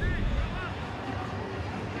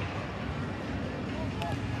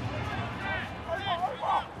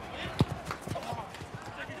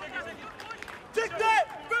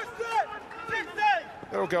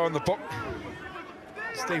 That'll go in the book.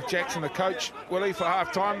 Steve Jackson, the coach, Willie, for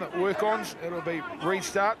half-time that work on. It'll be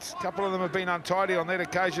restarts. A couple of them have been untidy on that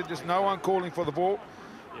occasion, just no one calling for the ball,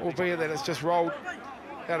 albeit that it's just rolled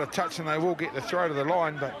out of touch and they will get the throw to the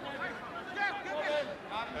line, but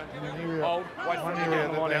in an area, one area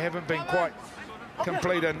that they haven't been quite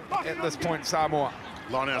complete in at this point, Samoa.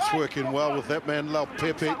 Lineout's working well with that man, Lau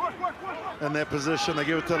Pepe, in that position. They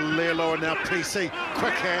give it to Lelo and now PC.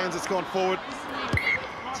 Quick hands, it's gone forward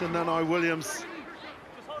to Nanai Williams.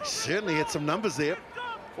 Certainly had some numbers there.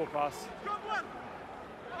 4 pass.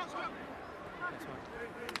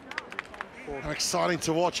 Exciting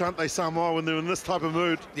to watch, aren't they, Samoa, when they're in this type of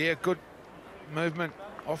mood? Yeah, good movement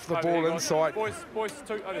off the ball inside. Boys,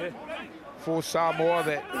 2 over here. For Samoa,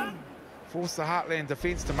 that forced the Heartland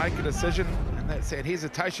defence to make a decision, and that's that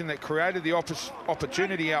hesitation that created the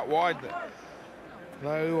opportunity out wide.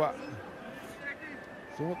 Though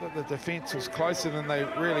thought that the defence was closer than they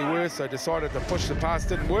really were, so decided to push the pass,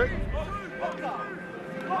 didn't work.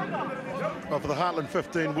 Well, for the Heartland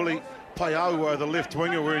 15, Willie Paia'aua, the left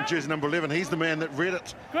winger, wearing jersey number 11. He's the man that read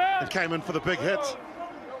it and came in for the big hit.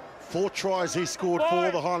 4 tries he scored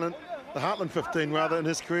for the Heartland 15 rather, in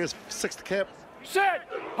his career, 6th cap. Set,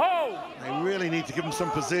 hold. They really need to give him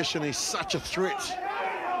some possession. He's such a threat.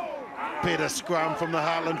 Better scrum from the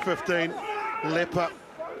Heartland 15. Leper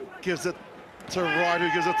gives it to Wright, who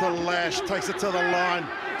gives it to Lash, takes it to the line.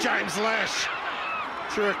 James Lash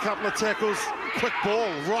through a couple of tackles. Quick ball,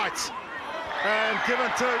 Wright. And given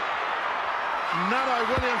to Nanai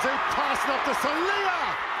Williams. He passed it off to Salia.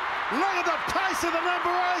 Look at the pace of the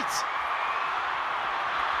number 8.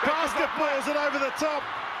 Basketballs it over the top.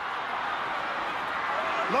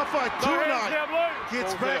 Lafai Tuanai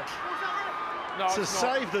gets back to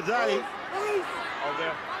save the day.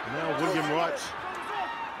 Now William Wright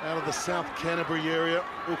out of the South Canterbury area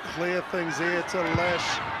will clear things here to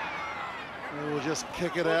Lash. He will just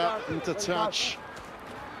kick it out into touch.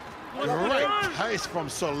 Great pace from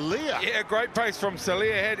Salia. Yeah, great pace from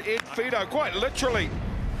Salia. Had Ed Fido quite literally,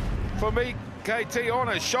 for me, KT on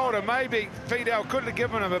his shoulder. Maybe Fido could have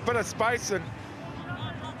given him a bit of space and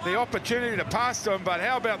the opportunity to pass to him, but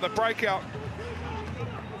how about the breakout?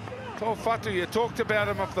 Fatu, you talked about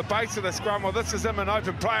him off the base of the scrum. Well, this is him an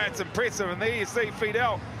open play. It's impressive. And there you see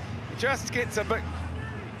Fidel just gets a bit,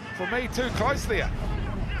 for me, too close there.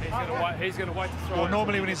 He's going to wait to throw. Well,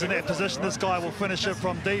 normally when he's in that position, this guy will finish it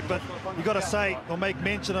from deep, but you've got to say, or make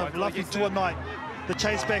mention of Luffy Tuanai. The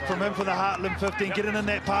chase back from him for the Heartland 15, getting in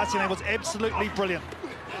that passing lane was absolutely brilliant.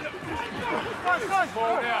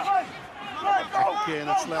 Again,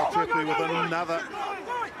 it's Lau Tupi with another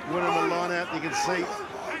win on the line out. You can see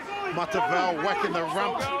Mataval whacking the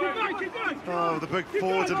rump. Oh, the big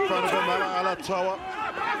forwards in front of him, Alaalatoa.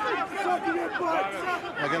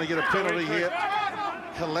 They're going to get a penalty here.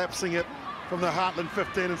 Collapsing it from the Heartland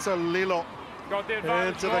 15, and so Lilo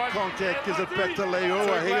into the contact, gives it back to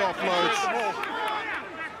Leua. He offloads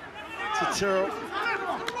to Tyrrell.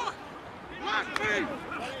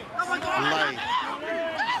 Lay,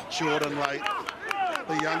 Jordan Lay,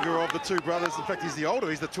 the younger of the two brothers. In fact, he's the older.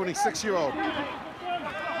 He's the 26-year-old.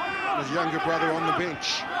 His younger brother on the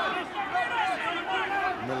bench.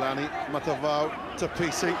 Milani Matavao to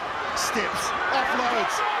Pisi, steps,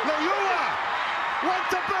 offloads. Leua, one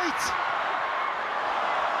to beat.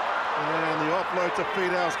 And the offload to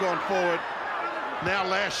Fidal's gone forward. Now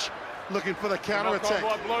Lash looking for the counter-attack.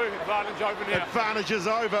 Advantage over now. Advantage is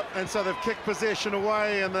over, and so they've kicked possession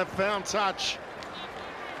away and they've found touch.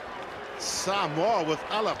 Samoa with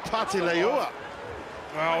Alapati Leua.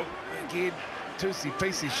 Well, again, Tusi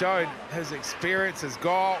Pisi showed his experience, his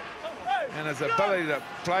goal, and his ability to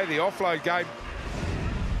play the offload game,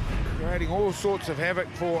 creating all sorts of havoc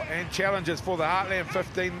for and challenges for the Heartland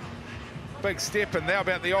 15. Big step, and now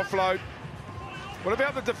about the offload. What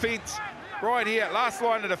about the defence? Right here, last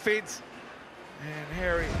line of defence. And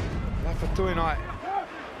Harry Lafatuinai.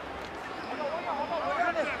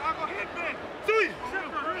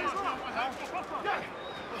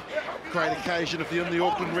 Great occasion if you're in the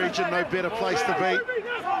Auckland region, no better place to be.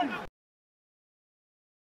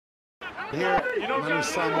 Here, Manu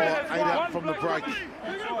Samoa 8 out from the break.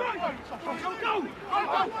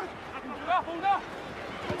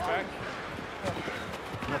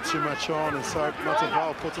 Not too much on, and so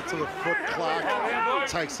Matavao puts it to the foot. Clark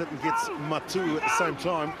takes it and gets Matu at the same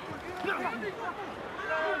time.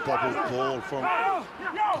 Bobbled ball from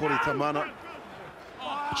Koritamana.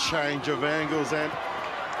 Change of angles, and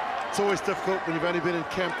it's always difficult when you've only been in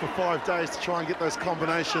camp for 5 days to try and get those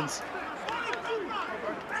combinations.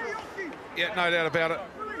 Yeah, no doubt about it.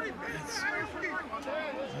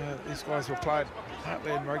 These guys were playing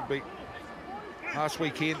Heartland Rugby last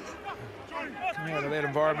weekend. Come out of that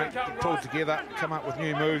environment, pulled together, come up with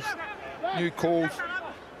new moves, new calls,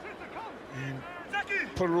 and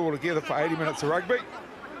put it all together for 80 minutes of rugby.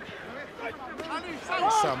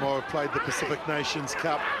 Samoa played the Pacific Nations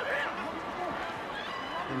Cup.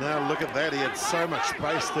 And now look at that, he had so much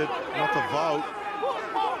space that not the vote.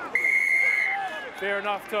 Fair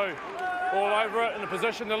enough too. All over it in a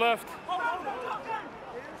position to lift.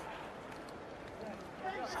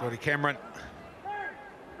 Scotty Cameron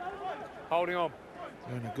Holding on.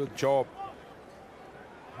 doing a good job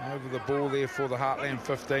over the ball there for the Heartland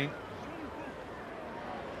 15.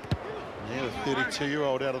 Yeah, the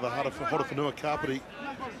 32-year-old out of the Horowhenua Kapiti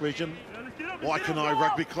region. Waikanae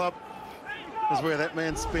Rugby Club is where that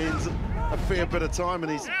man spends a fair bit of time,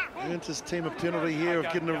 and he's earned his team a penalty here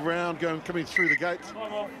of getting around, coming through the gates.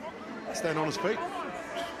 Stand on his feet.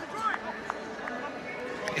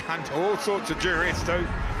 Under all sorts of duress too.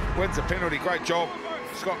 Wins a penalty, great job,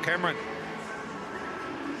 Scott Cameron.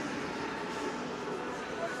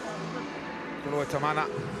 Tamana,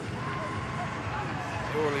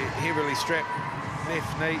 heavily strapped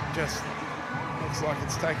left knee, just looks like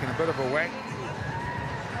it's taken a bit of a whack.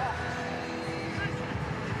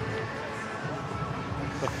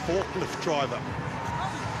 The forklift driver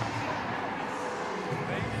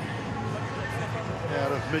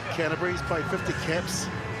out of mid-Canterbury. He's played 50 caps.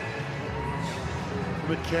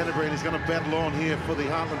 Mid-Canterbury, and he's going to battle on here for the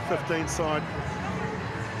Heartland 15 side.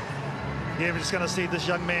 Yeah, we're just going to see this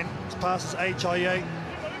young man pass his HIA.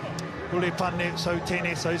 Willie Panne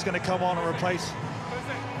Sotene, so he's going to come on and replace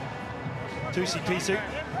Tusi Pisi,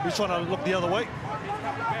 who's trying to look the other way.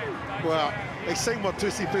 Well, he's seen what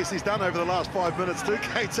Tusi Pisi's done over the last 5 minutes too,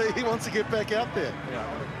 KT. He wants to get back out there.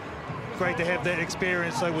 Great to have that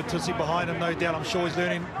experience though with Tusi behind him, no doubt. I'm sure he's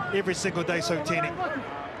learning every single day, Sotene.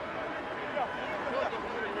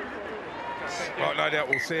 Well, no doubt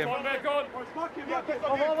we'll see him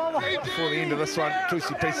before the end of this one,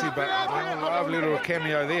 Tusi Pisi, but a lovely little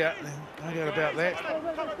cameo there, no doubt about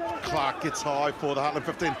that. Clark gets high for the Heartland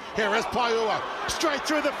 15. Here is Paia'aua, straight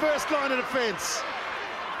through the first line of defence.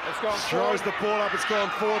 Throws the ball up, it's gone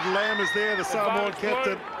forward. Lamb is there, the Samoan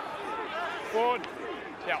captain. Forward.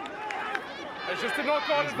 Yeah. It's just a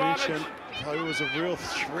knock-on advantage. Paia'aua's a real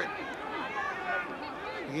threat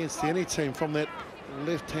against any team from that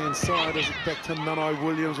left-hand side. Is it back to Nanai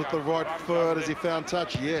Williams with the right foot? Has he found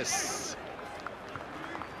touch? Yes.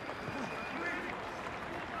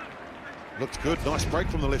 Looked good. Nice break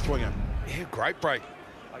from the left winger. Yeah, great break.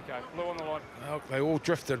 Okay, blue on the line. Well, they all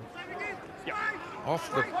drifted off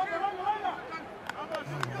the...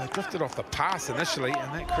 they drifted off the pass initially,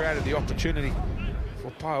 and that created the opportunity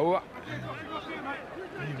for Paia'aua.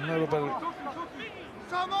 A little bit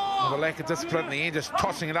of a lack of discipline in the end, just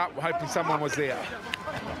tossing it up, hoping someone was there.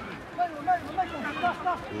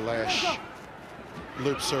 Lash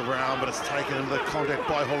loops around, but it's taken into the contact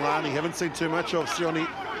by Holani. Haven't seen too much of Sione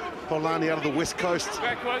Holani out of the West Coast.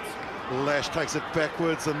 Backwards. Lash takes it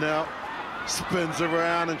backwards, and now spins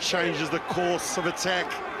around and changes the course of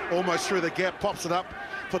attack, almost through the gap, pops it up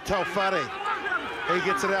for Taufare. He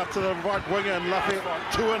gets it out to the right winger and Lafe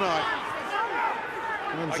Tuanai.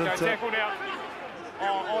 Okay, tackle now.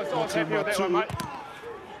 I was happy with that one, mate.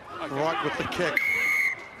 Okay. Right with the kick.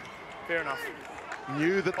 Fair enough.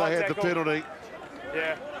 Knew that they had the penalty.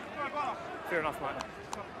 Yeah. Fair enough, mate.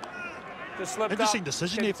 Just slipped Interesting up.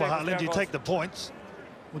 decision here for Heartland. Do you take the points,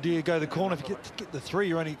 or do you go the corner? If you get the 3,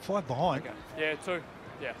 you're only 5 behind. Okay. Yeah, 2.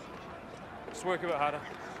 Yeah. Just work a bit harder.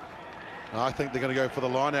 I think they're going to go for the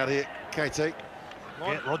line out here, KT.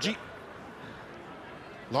 Yeah, Rogie.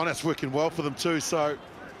 Line out's working well for them too, so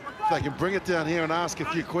if they can bring it down here and ask a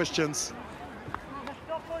few questions.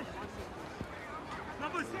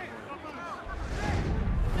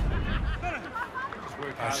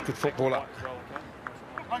 That's good footballer.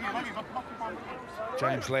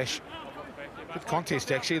 James Lash. Good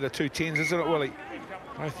contest, actually, the 2 10s, isn't it, Willie?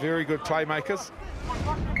 Both very good playmakers.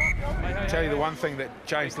 I'll tell you the one thing that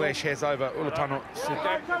James Lash has over Ulapano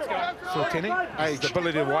Sortini, Age. is the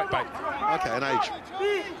ability to whitebait. Okay, an age.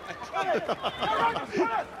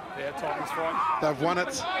 Yeah, Titans fight. They've won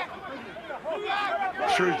it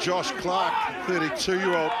through Josh Clark,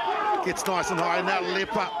 32-year-old. Gets nice and high, now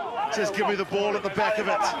Leper says, give me the ball at the back of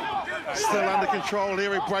it. Still under control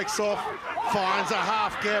here, he breaks off, finds a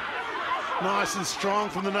half gap. Nice and strong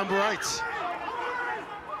from the number 8.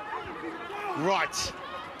 Right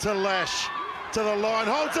to Lash, to the line,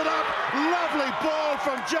 holds it up. Lovely ball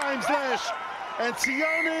from James Lash. And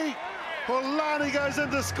Sione, Holani goes in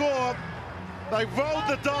to score. They rolled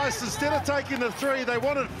the dice. Instead of taking the 3, they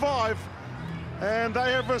wanted 5. And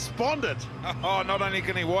they have responded. Oh, not only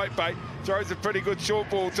can he whitebait, throws a pretty good short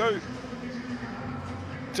ball too.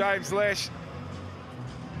 James Lash.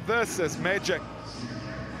 This is magic.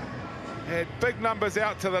 Had big numbers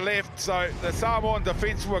out to the left, so the Samoan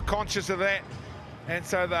defence were conscious of that. And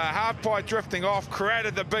so the half pie drifting off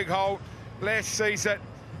created the big hole. Lash sees it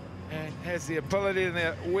and has the ability and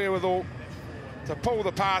the wherewithal to pull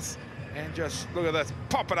the pass and just, look at this,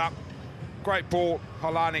 pop it up. Great ball,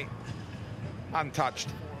 Holani, untouched.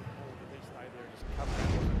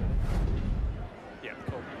 Yeah,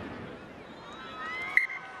 cool.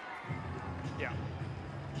 Yeah.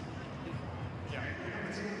 Yeah.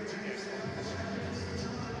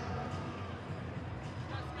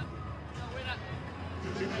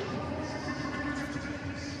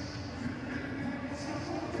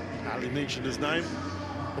 Ali mentioned his name,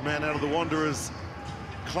 the man out of the Wanderers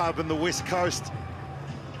club in the West Coast.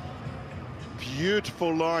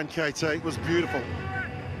 Beautiful line, KT, it was beautiful.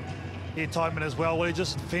 Yeah, timing as well. Well,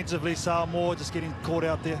 just defensively, Samoa just getting caught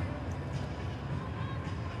out there.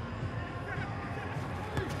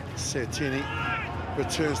 Sertini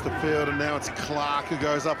returns to field, and now it's Clark who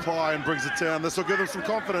goes up high and brings it down. This will give them some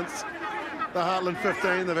confidence. The Heartland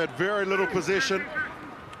 15, they've had very little possession,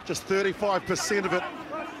 just 35% of it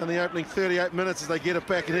in the opening 38 minutes as they get it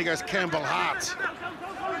back, and here goes Campbell Hart.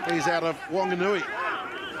 He's out of Wanganui,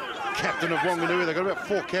 captain of Wanganui. They've got about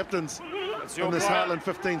 4 captains in this Heartland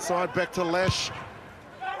 15 side. Back to Lash.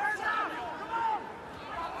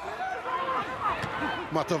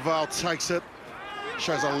 Mataval takes it.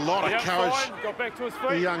 Shows a lot of courage. Got back to his feet.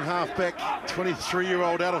 The young halfback,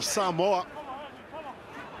 23-year-old out of Samoa.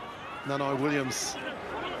 Nanai Williams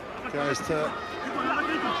goes to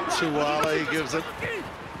Tuala. He gives it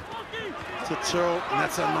to Till, and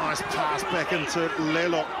that's a nice pass back into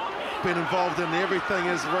Lelo. Been involved in everything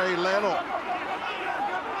is Ray Lelo.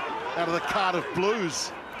 Out of the Cardiff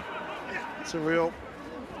Blues. It's a real,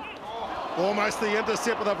 almost the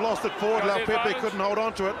intercept, but they've lost it forward. Laupepe couldn't hold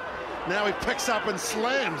on to it. Now he picks up and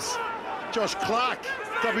slams Josh Clark,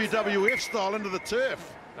 WWF style, into the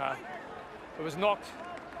turf. No, it was knocked.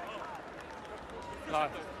 No,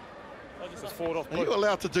 it was forward off. Are you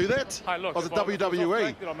allowed to do that? Hey, look, was it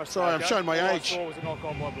WWE? Sorry, I'm showing my age. Was a knock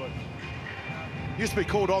on my blue. Used to be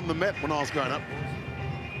called on the mat when I was growing up.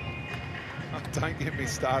 Don't get me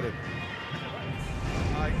started.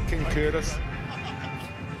 King Curtis.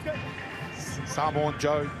 Samoan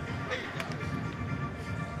Joe.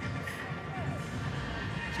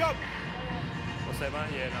 What's that,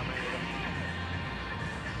 mate? Yeah, no, mate.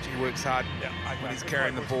 He works hard when he's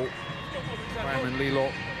carrying the ball. Raymond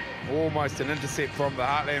Lilo, almost an intercept from the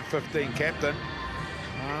Heartland 15 captain.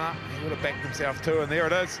 He would have backed himself too, and there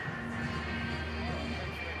it is.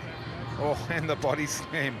 Oh, and the body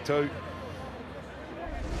slam too.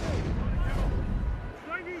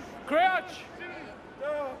 Crouch!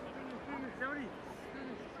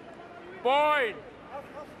 Boyd!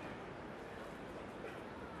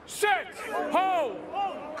 Set! Hold!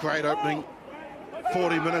 Great opening,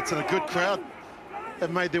 40 minutes and a good crowd.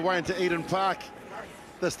 have made their way into Eden Park.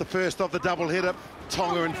 This the first of the double header.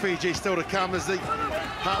 Tonga and Fiji still to come as the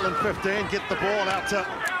Heartland 15 get the ball out to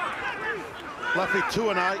Luffy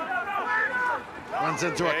Tuane. Runs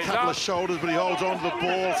into a couple of shoulders, but he holds on to the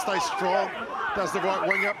ball, stays strong, does the right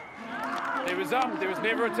wing up. He was up, there was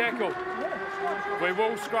never a tackle. We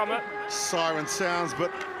will scrum it. Siren sounds,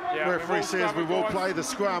 but referee says we will play the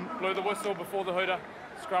scrum. Blew the whistle before the hooter,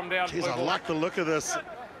 scrum down. Jeez, I like the look of this.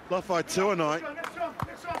 Luffy Tuane.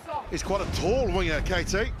 He's quite a tall winger,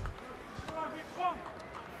 KT.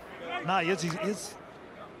 No, he is.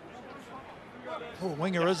 Oh,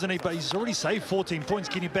 winger, isn't he? But he's already saved 14 points,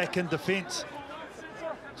 getting back in defence.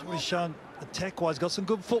 He's already shown attack-wise, got some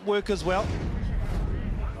good footwork as well.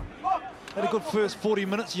 Had a good first 40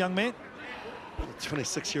 minutes, young man. The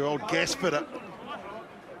 26-year-old gas fitter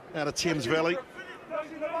out of Thames Valley.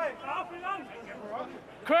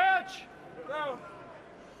 Crouch!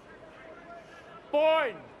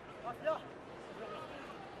 Boyne!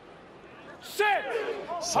 Set!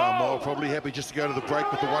 Samoa probably happy just to go to the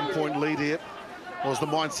break with the 1-point lead here. Was the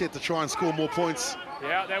mindset to try and score more points.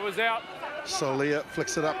 Yeah, that was out. Solia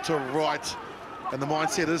flicks it up to Wright, and the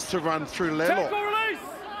mindset is to run through Lalo. Tackle release!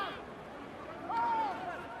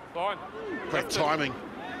 Fine. Great timing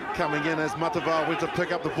coming in as Matavao went to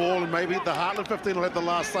pick up the ball, and maybe the Heartland 15 will have the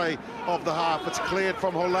last say of the half. It's cleared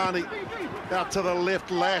from Holani out to the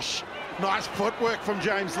left. Lash, nice footwork from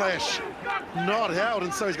James Lash, not held,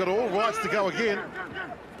 and so he's got all rights to go again.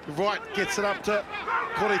 Wright gets it up to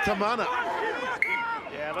Kore Tamana.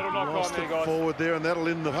 Yeah, little knock on there, guys. Forward there, and that'll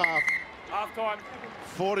end the half. Half time.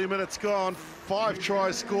 40 minutes gone, 5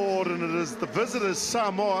 tries scored, and it is the visitors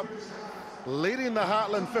Samoa leading the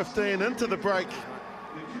Heartland 15 into the break.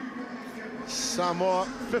 Samoa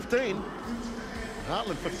 15,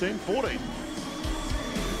 Heartland 15, 14.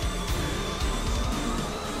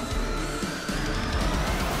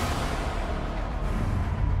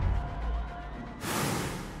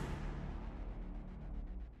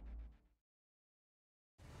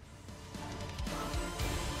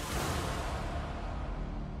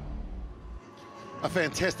 A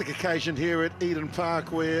fantastic occasion here at Eden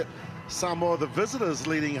Park where Samoa, the visitors,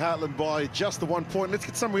 leading Heartland by just the 1 point. Let's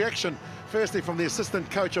get some reaction, firstly from the assistant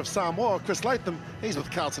coach of Samoa, Chris Latham. He's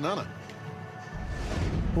with Carlton Ana.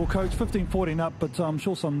 Well, Coach, 15-14 up, but I'm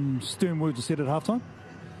sure some stern words are said at halftime.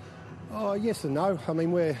 Oh, yes and no. I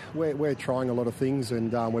mean, we're trying a lot of things,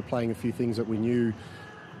 and we're playing a few things that we knew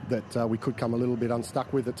that we could come a little bit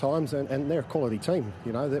unstuck with at times, and they're a quality team.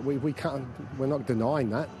 You know that we're not denying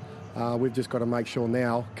that. We've just got to make sure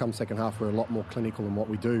now, come second half, we're a lot more clinical in what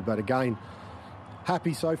we do. But again,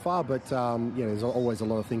 happy so far, but there's always a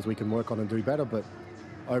lot of things we can work on and do better. But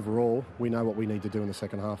overall, we know what we need to do in the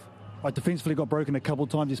second half. Right, defensively got broken a couple of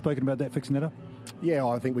times. You've spoken about that, fixing that up? Yeah,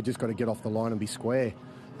 I think we just got to get off the line and be square.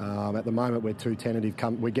 At the moment, we're too tentative.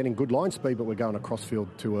 We're getting good line speed, but we're going across field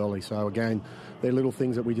too early. So again, they're little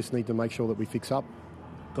things that we just need to make sure that we fix up.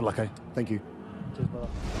 Good luck, eh? Thank you. Cheers, brother.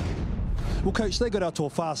 Well, Coach, they got out to a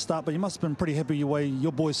fast start, but you must have been pretty happy the way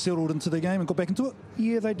your boys settled into the game and got back into it.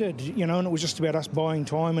 Yeah, they did, and it was just about us buying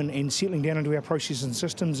time and settling down into our processes and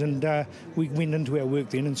systems, and we went into our work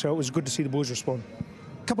then, and so it was good to see the boys respond.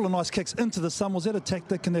 A couple of nice kicks into the sun. Was that a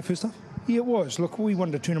tactic in their first half? Yeah, it was. Look, we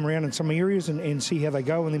wanted to turn them around in some areas and see how they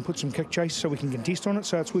go, and then put some kick chase so we can contest on it,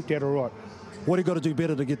 so it's worked out all right. What do you got to do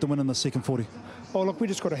better to get the win in the second 40? Oh, look, we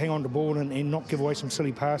just got to hang on to the ball and not give away some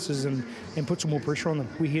silly passes and put some more pressure on them.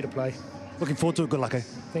 We're here to play. Looking forward to it. Good luck, eh?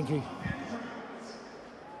 Thank you.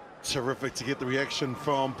 Terrific to get the reaction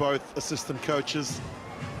from both assistant coaches.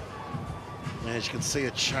 As you can see,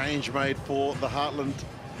 a change made for the Heartland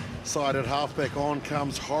side at halfback. On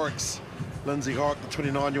comes Horrocks, Lindsay Horrock, the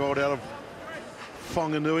 29-year-old out of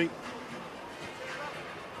Whanganui.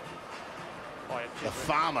 The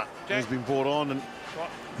farmer has been brought on, and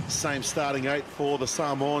same starting 8 for the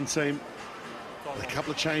Samoan team. A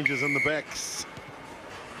couple of changes in the backs.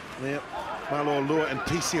 There, Paia'aua and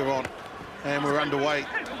Pisi are on, and we're underway.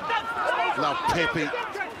 Now Pepe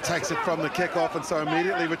takes it from the kickoff, and so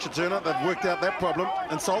immediately Richard Turner, they've worked out that problem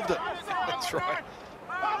and solved it. That's right.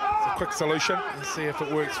 It's a quick solution. Let's see if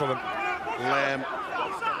it works for them. Lamb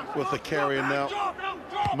with the carrier now.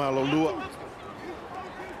 Paia'aua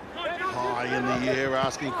high in the air,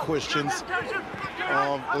 asking questions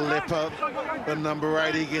of Leper. The number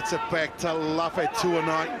 80 gets it back to Lafe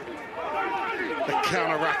Tuanai. The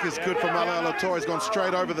counter ruck is good from Alaalatoa. He's gone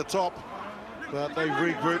straight over the top, but they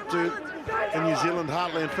regrouped to the New Zealand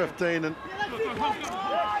Heartland 15, and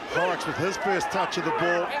Horrocks with his first touch of the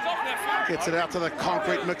ball gets it out to the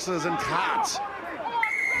concrete mixers and carts.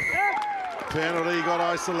 Penalty got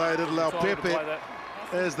isolated. Lau Pepe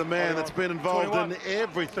There's the man that's been involved in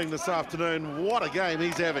everything this afternoon. What a game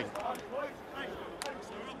he's having.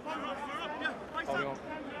 Yeah,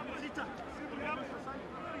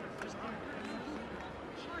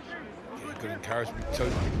 good encouragement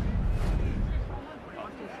too.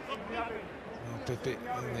 Pippi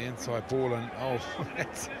in the inside ball, and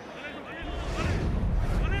that's...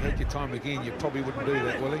 Had your time again, you probably wouldn't do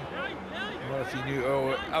that, Willie. Well, if you knew,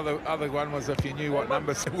 other one was if you knew what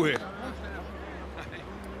numbers they were.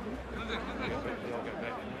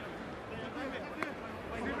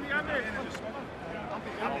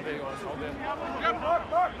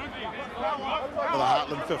 Well, the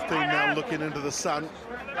Heartland 15 now looking into the sun.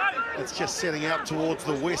 It's just setting out towards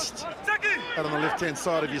the west, out on the left-hand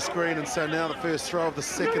side of your screen. And so now the first throw of the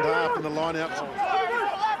second half in the line-out.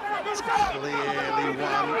 It's clearly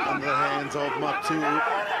won under the hands of Matu.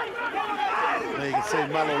 There you can see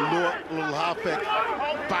Malolua, little halfback,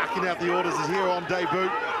 barking out the orders, is here on debut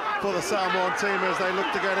for the Samoan team as they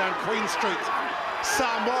look to go down Queen Street.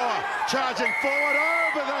 Samoa charging forward,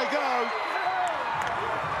 over they go.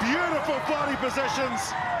 Beautiful body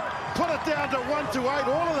positions. Put it down to 1-8.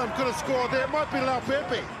 All of them could have scored there. It might be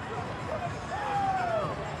Laupepe.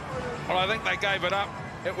 Well, I think they gave it up.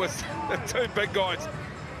 It was the two big guys,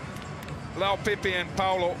 Laupepe and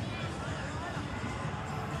Paulo,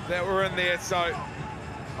 that were in there. So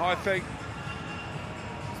I think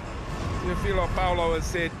Teofilo Paulo has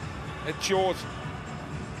said, it's yours.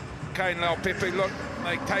 Kane Laupepe, look,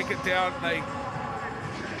 they take it down, they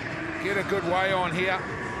get a good way on here.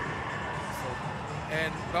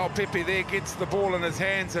 And Laupepe there gets the ball in his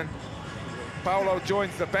hands, and Paulo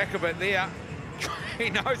joins the back of it there. He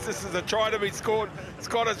knows this is a try to be scored. He's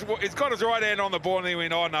got his right hand on the ball, and he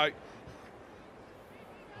went, oh no.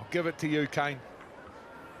 I'll give it to you, Kane.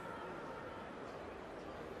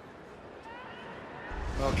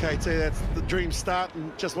 Well, KT, that's the dream start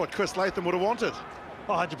and just what Chris Latham would have wanted.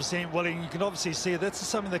 100%, Willie. You can obviously see that's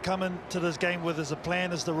something they come into this game with as a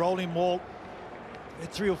plan, is the rolling wall.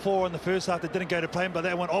 3 or 4 in the first half that didn't go to plan, but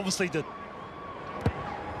that one obviously did.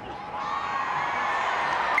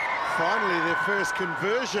 Finally, their first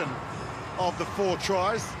conversion of the 4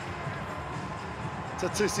 tries to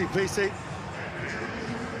Tusi Pisi.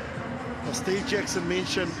 Well, Steve Jackson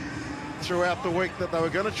mentioned throughout the week that they were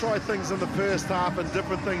going to try things in the first half and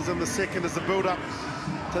different things in the second as a build-up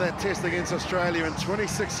to that test against Australia. And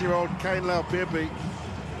 26-year-old Kane Laupepe,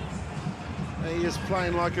 he is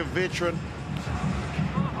playing like a veteran.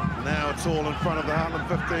 Now it's all in front of the Heartland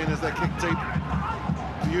 15 as they kick deep.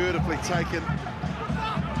 Beautifully taken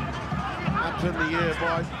up in the air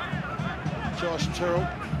by Josh Tyrrell.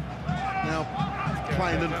 Now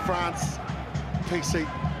playing in France. Pisi,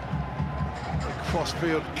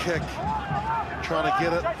 crossfield kick, trying to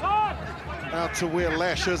get it out to where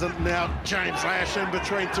Lash isn't. Now James Lash in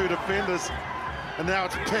between 2 defenders, and now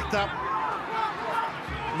it's picked up.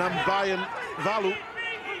 Nambayan Valu.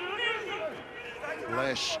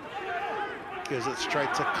 Lash gives it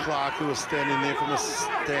straight to Clark, who was standing there from a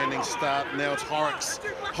standing start. Now it's Horrocks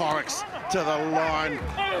to the line.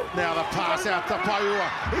 Now the pass out to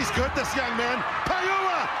Paia'aua. He's good, this young man.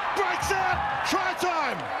 Paia'aua breaks out. Try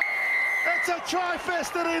time. It's a try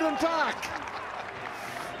fest at Eden Park.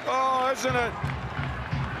 Oh, isn't it?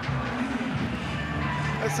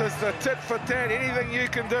 This is the tit for tat. Anything you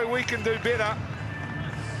can do, we can do better.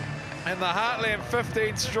 And the Heartland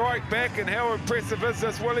 15 strike back, and how impressive is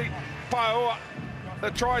this, Willie? Paia'aua, the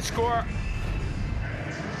try scorer.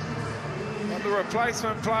 And the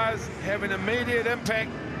replacement players have an immediate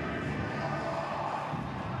impact.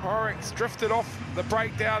 Horrocks drifted off the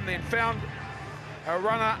breakdown, then found a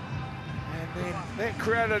runner, and then that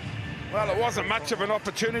created, well, it wasn't much of an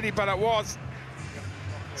opportunity, but it was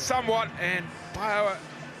somewhat. And Paia'aua,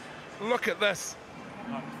 look at this.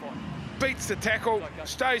 Beats the tackle,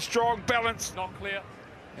 stays strong, balanced, not clear,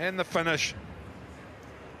 and the finish.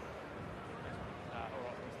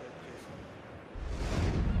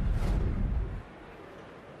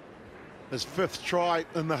 His 5th try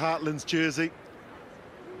in the Heartlands jersey.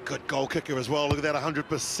 Good goal kicker as well. Look at that,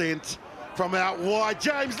 100% from out wide.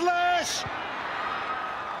 James Lash!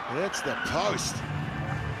 That's the post.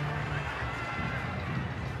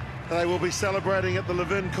 They will be celebrating at the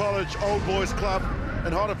Levin College Old Boys Club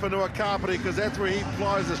in Horowhenua Kapiti, because that's where he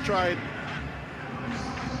plies his trade.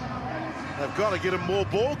 They've got to get him more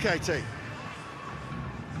ball, KT.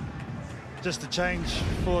 Just a change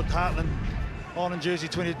for Heartland. On in jersey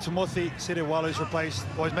 20, Timothy Serewalu's replaced,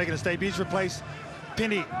 or he's making his debut. He's replaced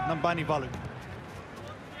Penny Nambani Valu.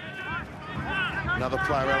 Another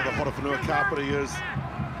player out of the Horowhenua Kapiti is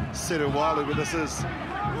Serewalu, but this is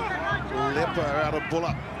Leper out of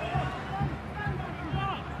Bulla.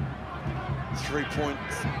 3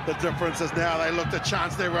 points. The difference is now they look to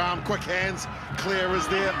chance their arm. Quick hands. Claire is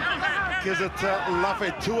there. Gives it to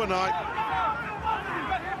Lafe Tuanai.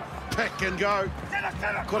 Pick and go.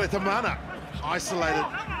 Kore te mana. Isolated.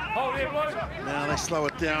 Now they slow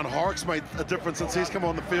it down. Horrocks made a difference since he's come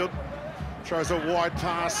on the field. Throws a wide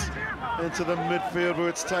pass into the midfield where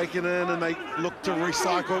it's taken in, and they look to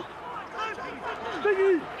recycle.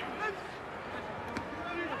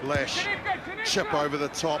 Lash, chip over the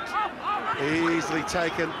top, easily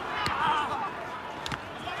taken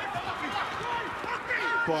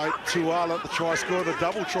by Tuala, the try scorer, the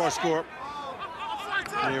double try scorer.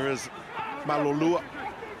 There is Malolua.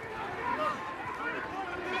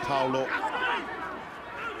 Paulo.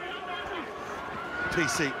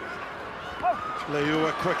 Pisi.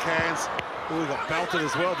 Leua, quick hands. Oh, he got belted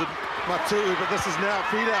as well, did Matuu, but this is now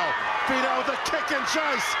Fidel. Fidel with a kick and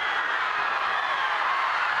chase.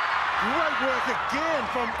 Great work again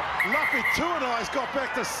from Lafe Tuanai. He's got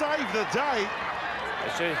back to save the day.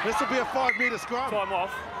 This will be a 5-metre scrum. Time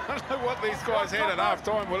off. I don't know what these guys had at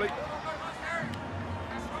half-time, Willie.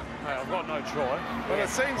 Hey, I've got no try. But it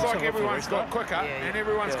seems like everyone's got quicker and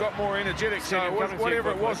everyone's got more energetic. So whatever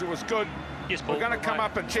it was good. Yes, we're going to come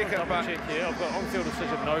up and check it. But yeah, I've got on-field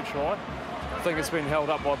decision, no try. I think it's been held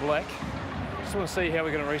up by Black. Just want to see how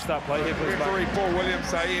we're going to restart play here. Referee Paul Williams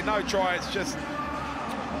say, yeah, no try. It's just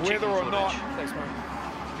whether or not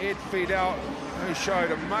Ed Fidel, who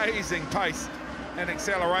showed amazing pace and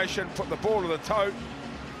acceleration, put the ball to the toe,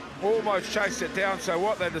 almost chased it down. So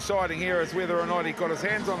what they're deciding here is whether or not he got his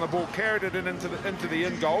hands on the ball, carried it into the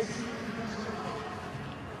in goal,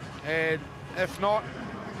 and if not,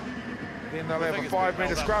 then they'll have a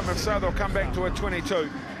 5-metre scrum. If so, they'll come back to a 22.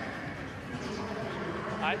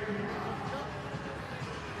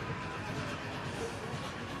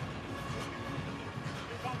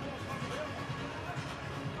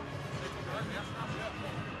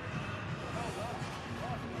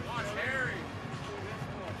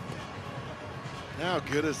 How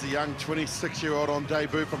good is the young 26-year-old on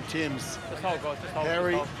debut from Thames? Just hold, guys. Just hold.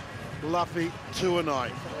 Harry Lafe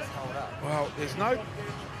Tuanai. Well, there's no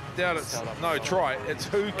doubt it's no try. It's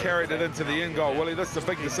who carried it into the in goal. Willie, this is a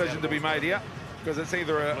big decision to be made here, because it's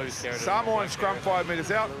either a Samoan scrum 5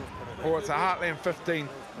 metres out, or it's a Heartland 15,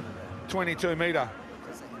 22-metre.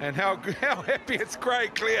 And how happy it's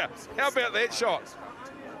Craig Clear. How about that shot?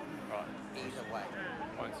 Right. Either way.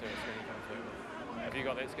 Won't see a skinny come through. Have you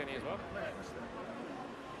got that skinny as well?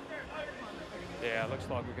 Yeah, it looks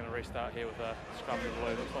like we're going to restart here with a scrum to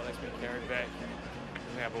blue. Looks like that's been carried back.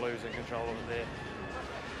 Now Blue's in control of it there.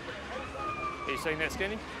 Have you seen that,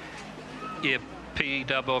 Skinny? Yeah, PE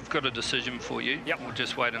Dub, I've got a decision for you. Yep. We'll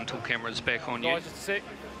just wait until camera's back on you. you. Just a sec.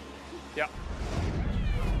 Yep.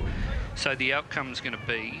 So the outcome's going to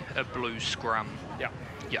be a blue scrum. Yep.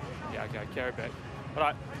 Yep. Yeah, okay, carried back. All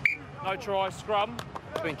right, no try, scrum.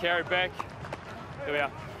 It's been carried back. Here we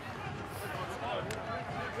are.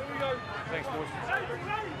 Thanks, boys.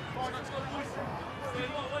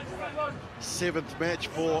 7th match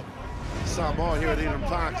for Samoa here at Eden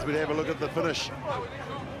Park. We'd have a look at the finish.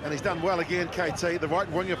 And he's done well again, KT, the right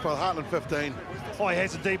winger for Heartland 15. Oh, he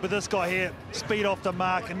has indeed, but this guy here, speed off the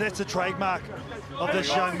mark, and that's a trademark of this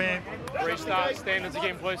young man. Restart standards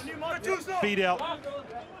again, please. Beat out.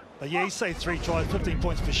 But yeah, he's saved 3 tries, 15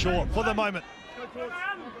 points for sure, for the moment.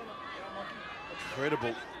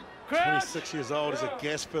 Incredible. 26 years old, is a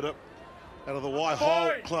gas fitter out of the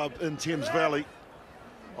Waiho Club in Thames Valley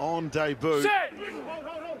on debut.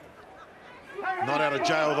 Not out of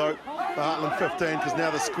jail though, the Heartland 15, because now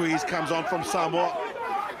the squeeze comes on from Samoa.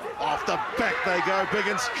 Off the back they go, big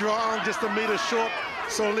and strong, just a metre short.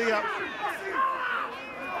 Solia.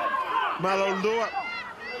 Malolua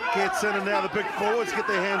gets in, and now the big forwards get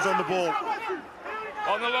their hands on the ball.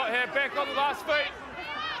 On the lot here, back on the last feet.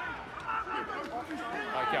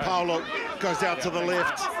 Okay. Paulo goes out to the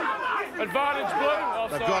left. Advantage, Blue.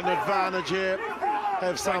 They've got an advantage here.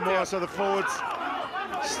 Have Samoa, so the forwards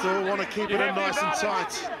still want to keep it in nice and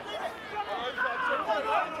tight.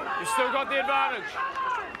 You still got the advantage.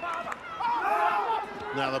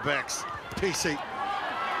 Now the backs. Pisi.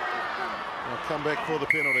 They'll come back for the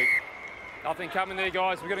penalty. Nothing coming there,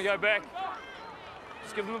 guys. We're going to go back.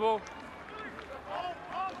 Just give them the ball.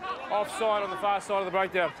 Offside on the far side of the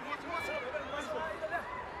breakdown.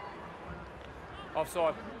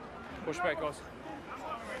 Offside. Push back, guys.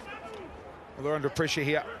 Well, they're under pressure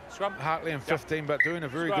here. Scrum. Heartland 15, but doing a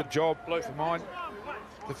very good job for mine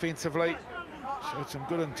defensively. Showed some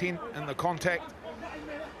good intent in the contact.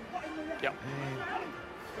 Yep.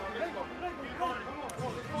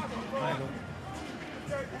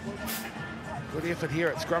 Good effort here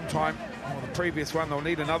at scrum time. Well, the previous one, they'll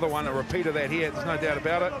need another one, a repeat of that here, there's no doubt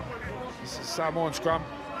about it. This is Samoan scrum.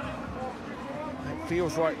 It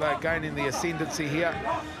feels like they're gaining the ascendancy here.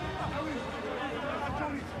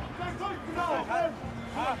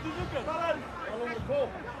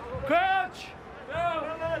 Crouch!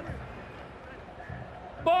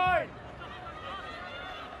 Bind!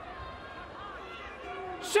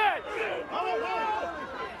 Set!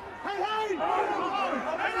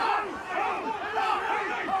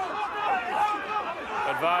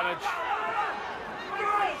 Advantage.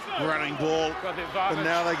 Running ball. And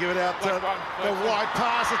now they give it out to the wide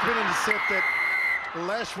pass. It's been intercepted.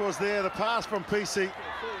 Lash was there. The pass from Pisi.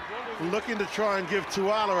 Looking to try and give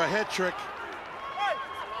Tuala a hat trick.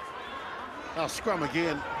 Oh, scrum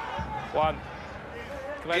again. One.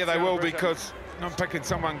 Yeah, they will, because I'm picking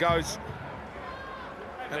someone goes.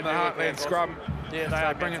 And the Heartland scrum, yeah,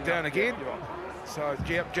 they bring it down again. So,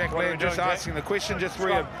 yep, Jack Land just asking the question, just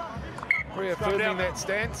reaffirming that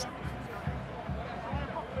stance.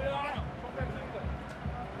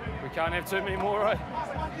 We can't have too many more, eh?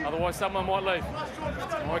 Otherwise someone might leave.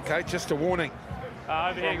 Okay, just a warning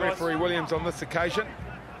Over here, from referee Williams on this occasion.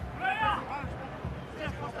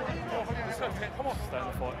 Come on, stay in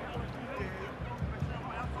the fight.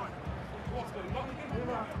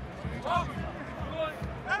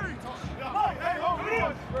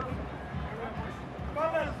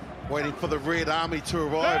 Waiting for the Red Army to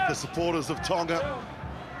arrive, the supporters of Tonga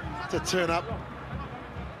to turn up.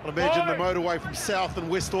 I imagine the motorway from South and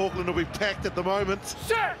West Auckland will be packed at the moment.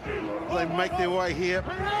 They make their way here.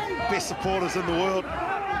 Best supporters in the world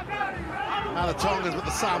are the Tongans, but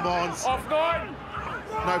the Samoans. Off nine.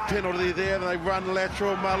 No penalty there. They run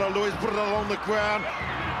lateral. Malalui's put it along the ground.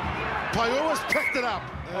 Paia'aua's picked it up.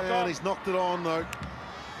 And he's knocked it on, though.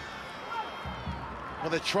 Well,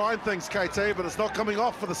 they're trying things, KT, but it's not coming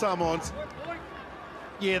off for the Samoans.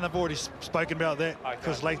 Yeah, and they've already spoken about that,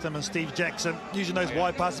 because Latham and Steve Jackson using those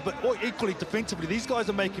wide passes, but equally defensively, these guys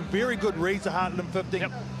are making very good reads at Heartland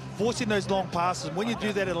 15, forcing those long passes. And when you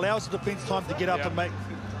do that, it allows the defence time to get up and make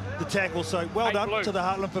the tackle. So well done to the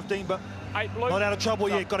Heartland 15, but not out of trouble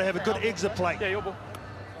yet. Got to have a good exit play. Yeah, your ball.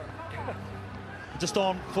 Just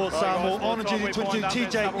on for Samoa, on duty 22,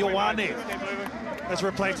 TJ Ioane. That's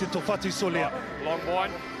replacing Tofatu Solia. Long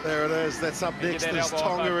wide. There it is. That's up next. There's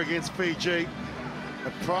Tonga against Fiji.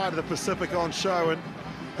 And prior to the Pacific on show, and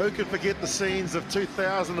who can forget the scenes of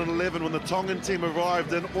 2011 when the Tongan team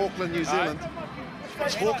arrived in Auckland, New Zealand.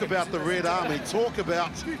 Talk about the Red Army, talk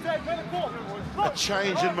about a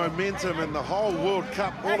change in momentum, and the whole World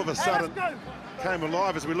Cup all of a sudden came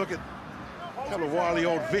alive as we look at a couple of wily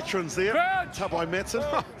old veterans there. Tabai Matson.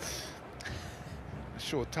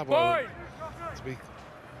 Sure, Tabai to be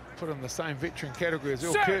put in the same veteran category as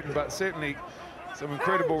Earl Curtin, but certainly some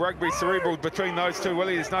incredible rugby cerebrals between those two,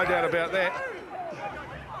 Willie, there's no doubt about that.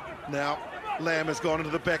 Now, Lamb has gone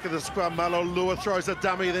into the back of the scrum. Malaulua throws a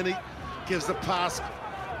dummy, then he gives the pass.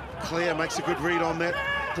 Claire makes a good read on that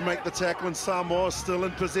to make the tackle, and Samoa still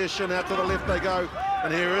in possession. Out to the left they go,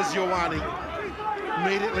 and here is Ioane.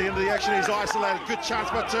 Immediately into the action, he's isolated. Good chance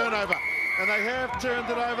for turnover, and they have turned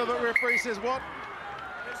it over, but referee says what?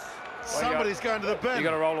 Somebody's going to the bin. You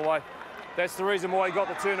got to roll away. That's the reason why he got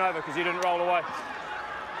the turnover, because he didn't roll away.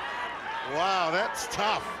 Wow, that's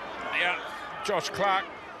tough. Yeah, Josh Clark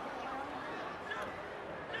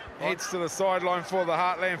heads to the sideline for the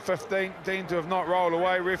Heartland 15, deemed to have not rolled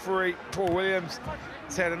away. Referee Paul Williams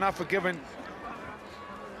has had enough of giving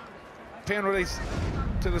penalties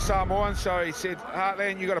to the Samoans, so he said,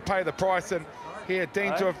 Heartland, you've got to pay the price, and here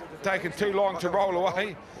deemed to have taken too long to roll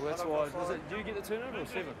away. Well, that's why. Do you get the turnover or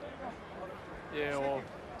 7? Yeah,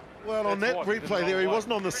 well, on that replay there, he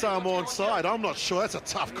wasn't on the Samoan side. I'm not sure. That's a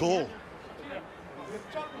tough call.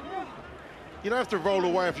 You don't have to roll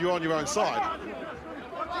away if you're on your own side.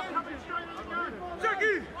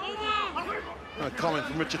 No comment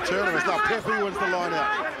from Richard Turner as now Pepe wins the line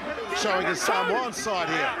out, showing his Samoan side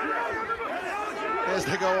here. As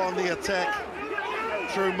they go on the attack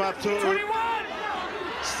through Matu'u.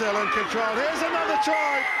 Still in control. Here's another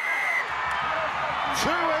try.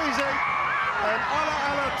 Too easy. And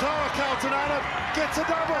Alaalatoa Kaltenana gets a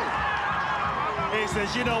double. He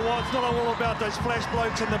says, you know what, it's not all about those flash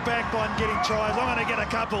blokes in the back line getting tries. I'm going to get a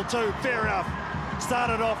couple too. Fair enough.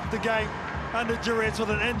 Started off the game under duress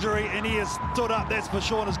with an injury, and he has stood up, that's for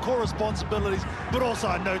sure, on his core responsibilities, but also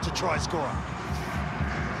a note to try scorer.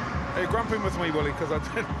 Hey, grumping with me, Willie, because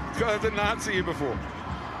I didn't answer you before.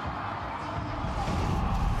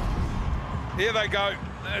 Here they go.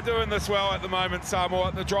 They're doing this well at the moment,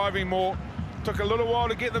 Samoa. They're driving more. Took a little while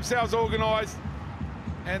to get themselves organised.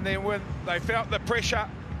 And then when they felt the pressure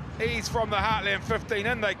ease from the Heartland 15,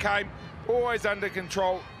 in they came. always under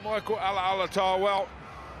control. Michael Alaalatoa, well,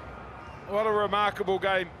 what a remarkable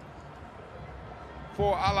game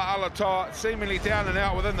for Alaalatoa, seemingly down and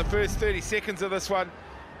out within the first 30 seconds of this one.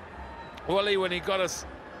 Willie, when he got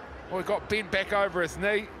bent back over his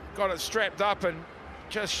knee, got it strapped up and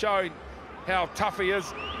just showing how tough he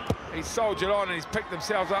is. He's soldiered on and he's picked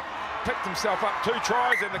himself up 2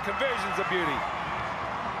 tries, and the conversion's a beauty.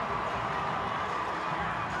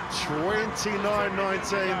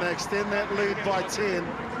 29-19, they extend that lead by 10.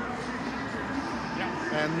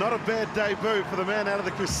 And not a bad debut for the man out of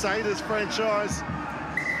the Crusaders franchise.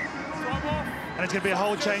 And it's going to be a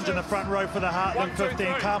whole change in the front row for the Heartland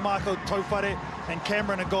 15. Carmichael, Tofare and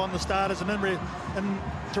Cameron are gone, the starters, and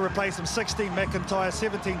to replace them, 16 McIntyre,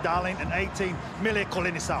 17 Darling and 18 Mele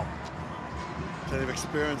Kolenisau. Plenty of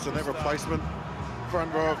experience in that replacement.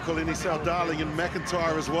 Front row of Kolenisau, Darling and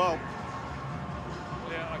McIntyre as well.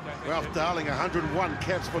 Ralph Darling, 101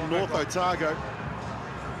 caps for North Otago.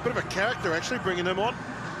 Bit of a character, actually, bringing him on.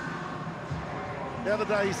 The other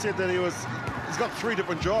day he said that he's got 3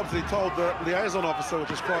 different jobs, and he told the liaison officer,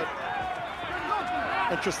 which is quite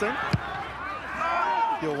interesting.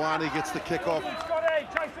 Holani gets the kick-off,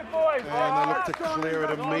 and they look to clear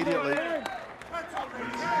it immediately.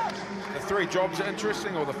 The 3 jobs are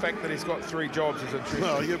interesting, or the fact that he's got 3 jobs is interesting?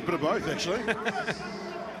 Well, yeah, a bit of both, actually.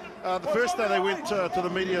 The first day they went to the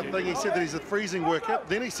media thing, he said that he's a freezing worker.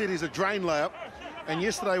 Then he said he's a drain layer. And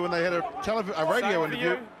yesterday when they had a radio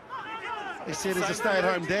interview, he said he's a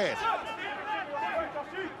stay-at-home dad.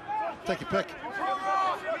 Take your pick.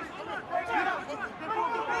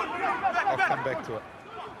 I'll come back to it.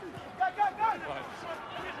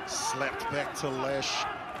 Slapped back to Lash.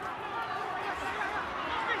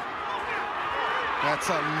 That's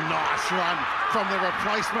a nice run from the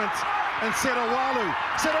replacement. And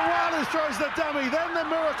Setawalu throws the dummy, then the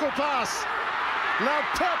miracle pass.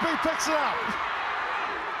 Laupepi picks it up.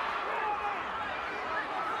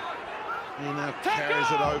 He now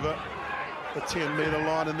carries it over the 10-metre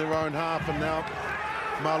line in their own half, and now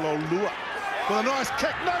Malolua with a nice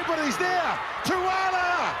kick. Nobody's there.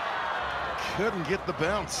 Tuala couldn't get the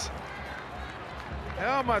bounce.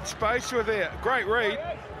 How much space was there? Great read.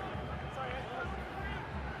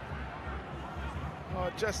 Oh,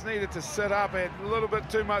 it just needed to sit up, had a little bit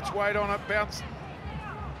too much weight on it, bounced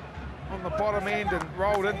on the bottom end and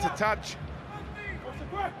rolled into touch.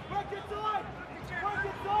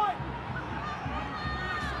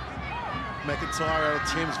 McIntyre out of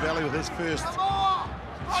Thames Valley with his first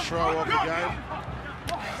throw of the game.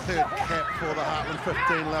 3rd cap for the Heartland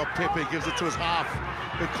 15. Laupepi gives it to his half,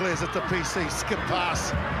 who clears it to Pisi. Skip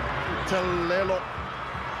pass to Lelo.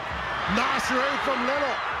 Nice read from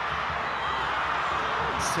Lelo.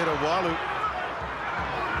 Setawalu.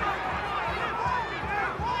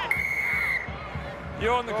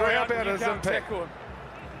 You're on the ground. How about his impact?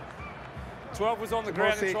 12 was on the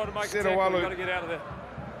ground and tried to make a tackle. We've got to get out of there.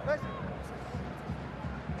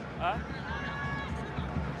 Huh?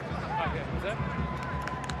 Okay, was that?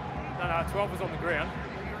 No, 12 was on the ground.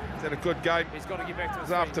 Is that a good game? He's got to get back to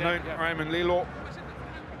this afternoon, Raymond Lelo.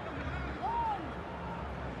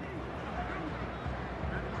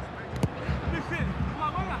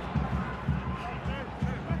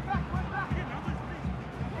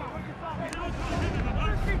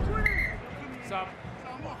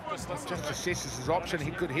 Just assesses his option.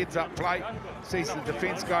 He could heads up play, sees the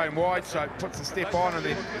defence going wide, so puts a step on and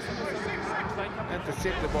then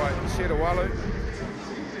intercepted by Setawalu.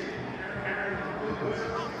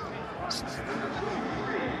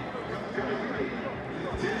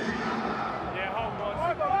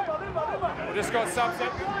 We just got subs in.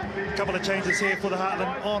 A couple of changes here for the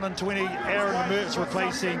Heartland. On in 20, Aaron Mertz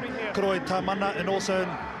replacing Koroi Tamana, and also in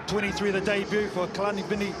 23, the debut for Kalani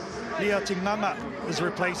Bini Lia Tinganga is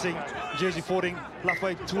replacing jersey 14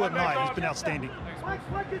 Lafay Tuanai, who's been outstanding.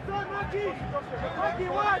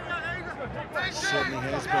 Certainly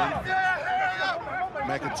has been.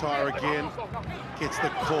 McIntyre again gets the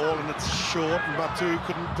call, and it's short, and Batu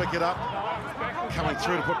couldn't pick it up. Coming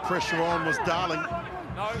through to put pressure on was Darling.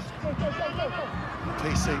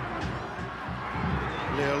 Pisi.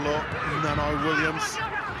 Leolo, Nano Williams,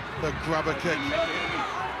 the grubber kick.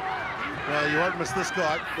 Well, you won't miss this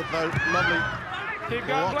guy with those lovely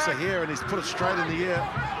locks of hair, and he's put it straight in the air.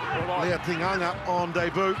 Lea Tinganga on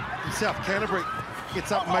debut from South Canterbury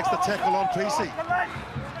gets up and makes the tackle on Pisi.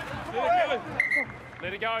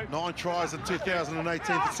 Let it go. 9 tries in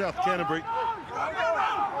 2018 for South Canterbury.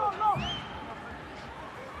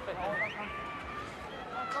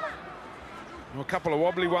 A couple of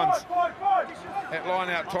wobbly ones at line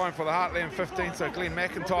out time for the Heartland 15, so Glenn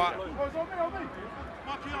McIntyre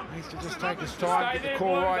Needs to just take his time, get the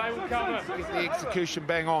call right, get the execution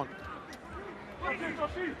bang on.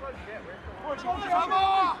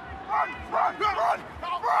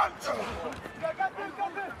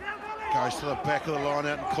 Goes to the back of the line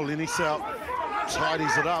out, and Holani's out,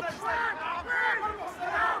 tidies it up.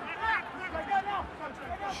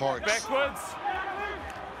 Horrocks.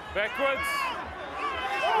 Backwards.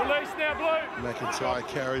 Release now, Blue. McIntyre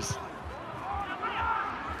carries.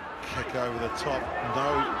 Kick over the top.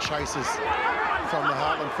 No chases from the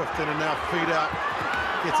Heartland 15, and now feet out.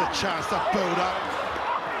 Gets a chance to build up.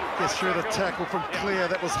 Gets through the tackle from Claire.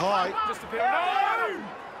 That was high. Just a bit. No!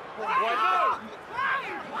 Wait, no!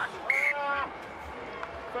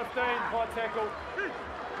 15, high tackle.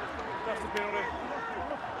 Just a penalty.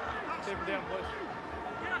 7 down, please.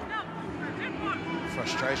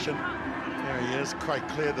 Frustration. There he is. Craig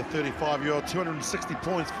Clare, the 35-year-old. 260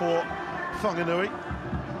 points for Whanganui.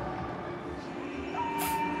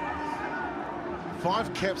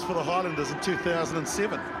 5 caps for the Highlanders in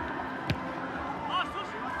 2007. He's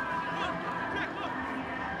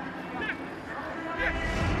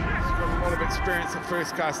got a lot of experience at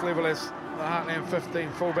first class level as the Heartland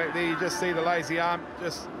 15 fullback there. You just see the lazy arm,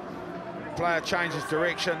 just player changes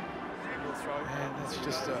direction. And it's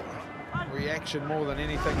just a reaction more than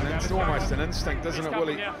anything. And it's almost an instinct, isn't it,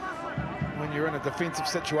 Willie? When you're in a defensive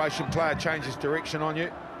situation, player changes direction on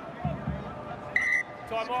you.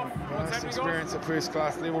 Vast experience at first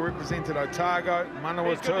class level, represented Otago,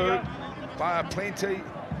 Manawa too, Baia plenty.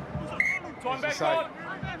 As I say,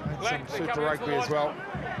 some Super Rugby as well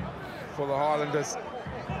for the Highlanders.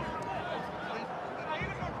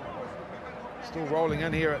 Still rolling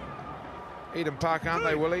in here at Eden Park, aren't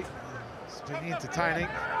they, Willie? It's been entertaining.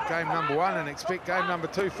 Game number 1, and expect game number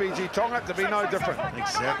 2, Fiji Tonga, to be no different.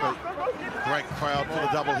 Exactly. Great crowd for the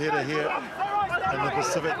doubleheader here in the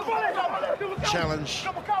Pacific Challenge,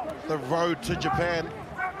 the road to Japan.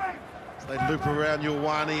 So they loop around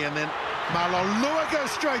Ioane, and then Malolua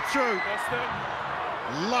goes straight through.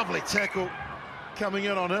 Lovely tackle coming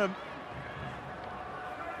in on him.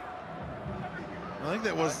 I think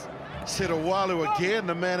that was Serawalu again,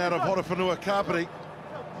 the man out of Horowhenua Kapiti.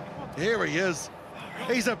 Here he is.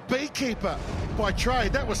 He's a beekeeper by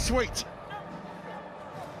trade. That was sweet.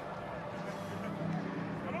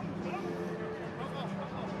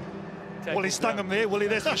 Well, he stung him there, Willie,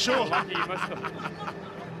 that's for sure.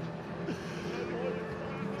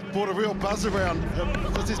 Brought a real buzz around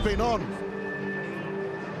because he's been on.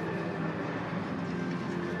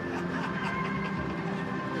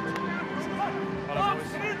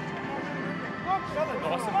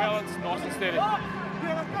 Nice and balanced, nice and steady.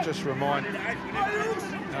 Just remind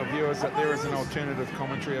our viewers that there is an alternative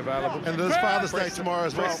commentary available. And there's Father's Day tomorrow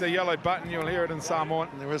as well. Press the yellow button, you'll hear it in Samoan.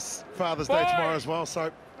 And there is Father's Day tomorrow as well,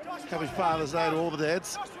 so happy Father's Day to all the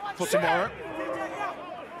dads for tomorrow.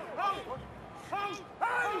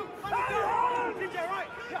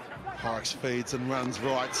 Horrocks feeds and runs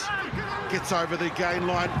right. Gets over the gain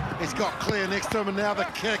line. He's got Claire next to him, and now the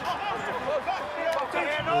kick.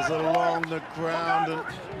 Goes along the ground and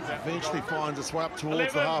eventually finds its way up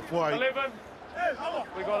towards the halfway. 11.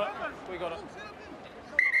 We got it. We got it.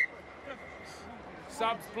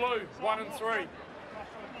 Subs Blue, 1 and 3.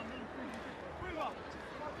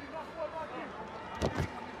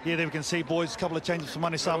 Yeah, there we can see, boys, a couple of changes for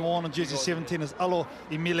MANU Samoa on jersey 17 is Alo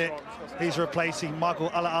Emile. He's replacing Michael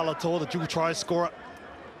Alaalatoa, the dual try scorer.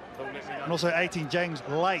 And also 18, James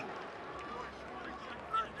Late.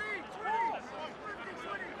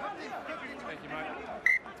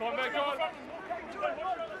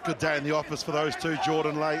 Good day in the office for those two,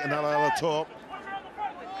 Jordan Lay and Alaalatoa.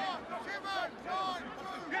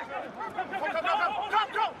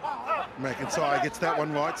 McIntyre gets that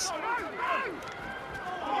one right.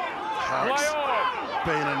 Harris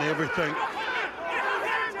being in everything.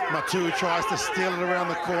 Matua tries to steal it around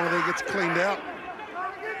the corner there, gets cleaned out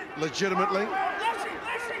legitimately.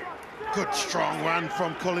 Good strong run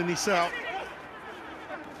from Holani South.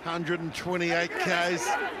 128 Ks.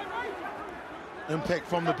 Impact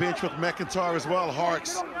from the bench with McIntyre as well.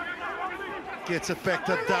 Horrocks gets it back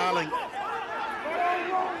to Darling.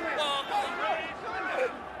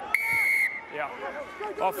 Yeah,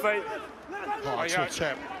 off feet. Horrocks will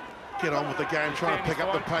tap. Get on with the game, trying to pick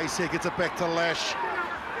up the pace here. Gets it back to Lash.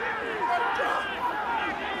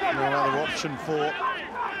 No other option for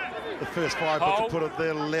the first 5, but to put it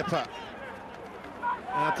there, Leper.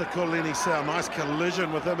 Out to Holani South. Nice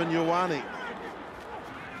collision with him and Ioane.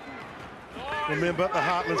 Remember, the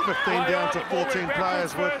Heartland's 15 down to 14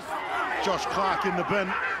 players with Josh Clark in the bin.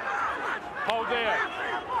 Hold there.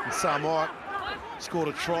 And Samoa scored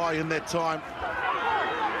a try in that time.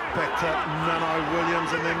 Back to Nano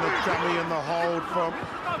Williams, and then the dummy and the hold from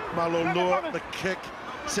Malolua. The kick,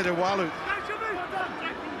 Serewalu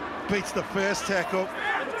beats the first tackle,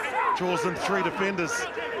 draws in 3 defenders.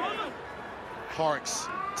 Horrocks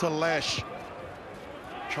to Lash,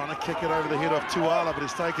 trying to kick it over the head of Tuala, but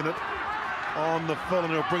he's taken it on the fill,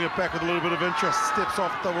 and he'll bring it back with a little bit of interest. Steps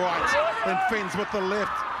off the right, then fends with the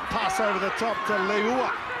left. Pass over the top to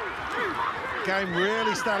Leua. Game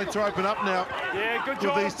really starting to open up now. Yeah, good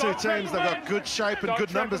job. With these two teams, they've got good shape and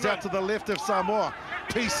good numbers out to the left of Samoa.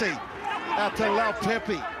 Pisi out to Lau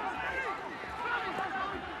Pepe.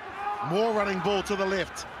 More running ball to the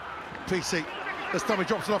left. Pisi. This time he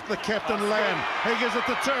drops it off to the captain, Lamb. He gives it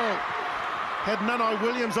to Tyrrell. Had Nano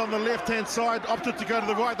Williams on the left-hand side, opted to go to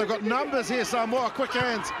the right. They've got numbers here, Samoa. Quick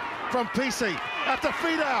hands from Pisi. Out to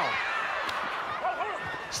Fidel.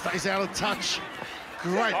 Stays out of touch.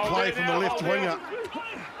 Great play from the left winger.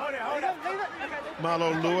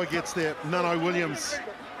 Malolua gets there. Nano Williams.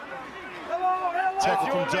 Tackle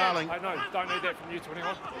from Darling. I know, don't need that from you,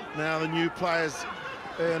 21. Now the new players,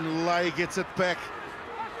 and Lay gets it back.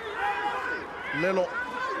 Lelo.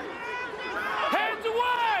 Hands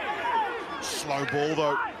away! Slow ball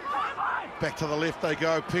though. Back to the left they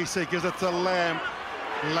go. PC gives it to Lamb.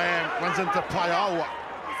 Lamb runs into Paia'aua.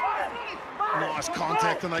 Nice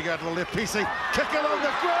contact, and they go to the left. PC kick it on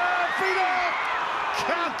the ground. Feet up.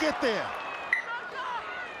 Can't get there.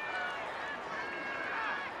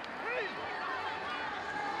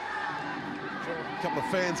 A couple of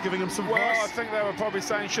fans giving him some advice. I think they were probably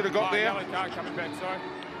saying should have got there. Yellow card coming back, sorry.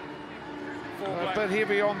 A bit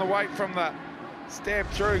heavy on the weight from the stab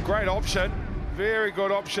through. Great option. Very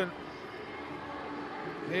good option.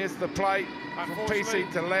 Here's the play from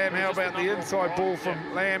PC to Lamb. How about the inside ball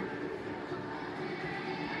from Lamb?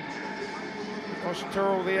 Gosh,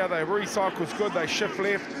 Tyrrell there. They recycle's good. They shift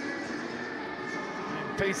left.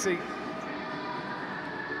 And PC.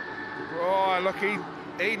 Oh, look,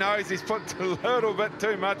 he knows he's put a little bit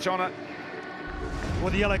too much on it. Well,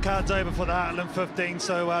 the yellow card's over for the Heartland 15,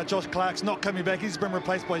 so Josh Clark's not coming back. He's been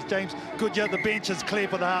replaced by James Goodyear. The bench is clear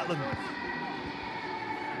for the Heartland.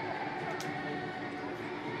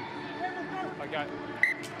 Okay,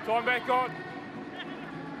 time back on.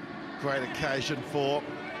 Great occasion for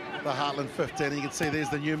the Heartland 15. You can see there's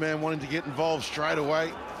the new man wanting to get involved straight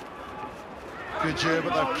away. Goodyear,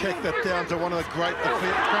 but they've kicked it down to one of the great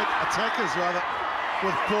attackers, rather,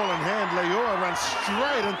 with ball in hand. Leua runs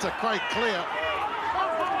straight into Craig Clear.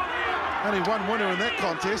 Only one winner in that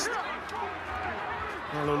contest.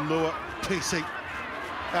 Malolua, PC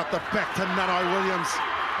out the back to Nano Williams.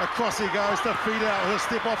 Across he goes to Fidel. He'll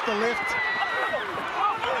step off the left.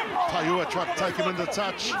 Paia'aua tried to take him into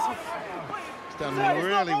touch. He's done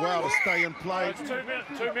really well to stay in play. It's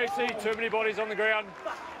too messy, too many bodies on the ground.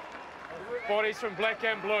 Bodies from black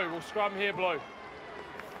and blue. We'll scrum here blue.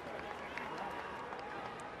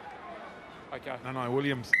 Okay. No,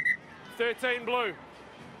 Williams. 13 blue.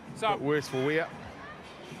 But worse for Weir.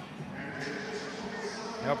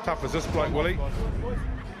 How tough is this bloke, Willie?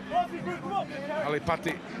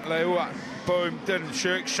 Alipati Leua, boom, didn't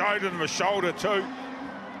shirk, showed him a shoulder too.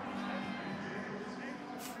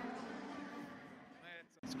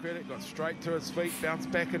 That's credit, got straight to his feet,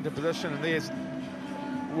 bounced back into position, and there's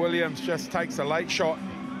Williams just takes a late shot.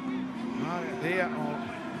 There,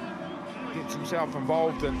 gets himself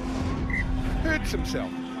involved and hurts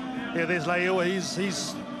himself. Yeah, there's Leua.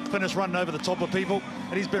 He's finished running over the top of people,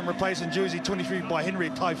 and he's been replaced in jersey 23 by Henry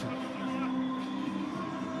Taifu.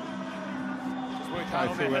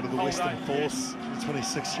 Taifu out of the Western Force, the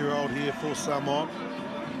 26-year-old here for Samoa.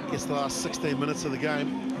 Gets the last 16 minutes of the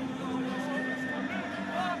game.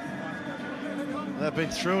 They've been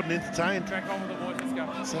thrilled and entertained.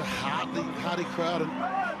 It's a hearty crowd, and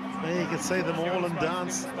there you can see them all in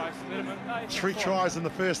dance. 3 tries in the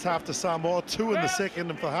first half to Samoa, 2 in the second,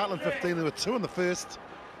 and for Heartland 15 there were 2 in the first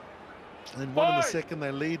and 1 in the second.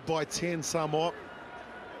 They lead by 10, Samoa.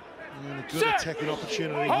 And a good attacking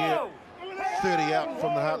opportunity here. 30 out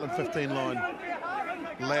from the Heartland 15 line.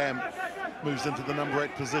 Lamb moves into the number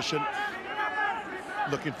 8 position,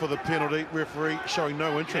 looking for the penalty. Referee showing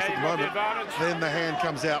no interest at the moment. Then the hand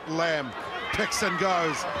comes out. Lamb picks and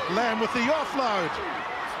goes. Lamb with the offload.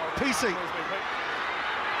 Pisi.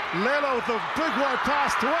 Lelo with a big wide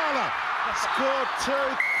pass. Tuala scored 2.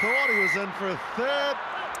 Thought he was in for a 3rd.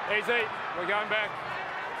 Easy. We're going back.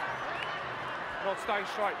 Not staying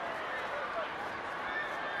straight.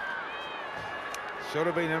 Should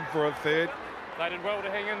have been in for a 3rd. They did well to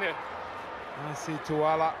hang in there. I see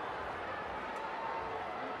Tuala.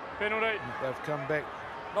 Penalty. They've come back.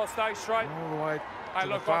 Not staying straight. All the way to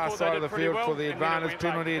the far side of the field for the advantage,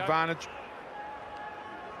 penalty advantage.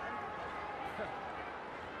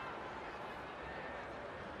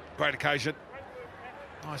 Great occasion.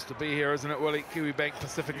 Nice to be here, isn't it, Willie? Kiwi Bank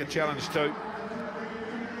Pacifica Challenge 2.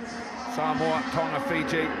 Samoa, Tonga,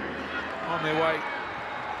 Fiji on their way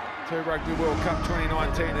to Rugby World Cup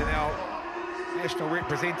 2019, and our national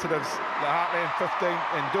representatives, the Heartland 15,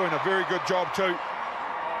 and doing a very good job too.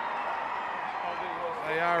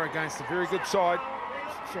 They are against a very good side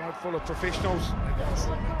full of professionals, against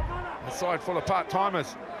a side full of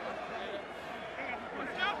part-timers.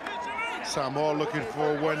 Samoa looking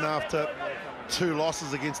for a win after 2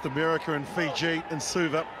 losses against America and Fiji in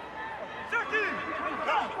Suva.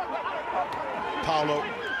 Paulo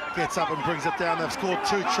gets up and brings it down. They've scored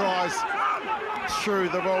 2 tries through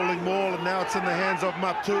the rolling maul, and now it's in the hands of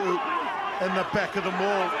Matu'u in the back of the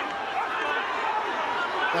maul.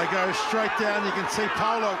 They go straight down. You can see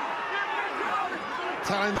Paulo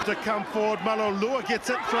telling them to come forward. Malolua gets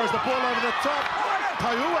it, throws the ball over the top.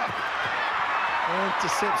 Paia'aua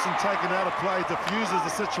intercepts and taken out of play, diffuses the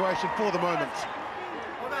situation for the moment.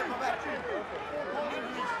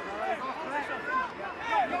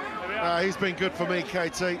 He's been good for me,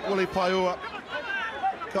 KT. Willie Paia'aua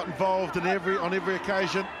got involved in on every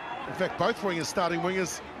occasion. In fact, both wingers, starting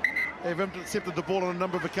wingers, have intercepted the ball on a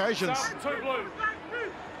number of occasions.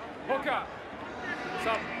 Hooker.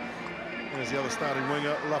 There's the other starting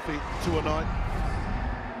winger, Luffy Tuanai.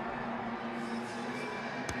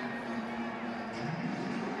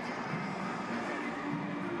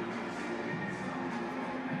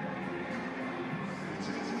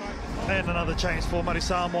 And another change for MANU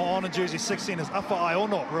Samoa. On in jersey 16 is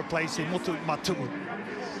Ahsee replacing Matu'u.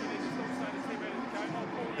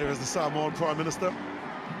 There is the Samoan Prime Minister.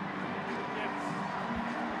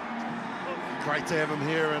 Great to have him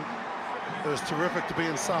here, and it was terrific to be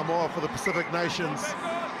in Samoa for the Pacific Nations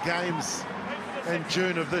Games in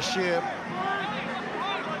June of this year.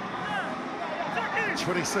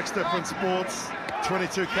 26 different sports,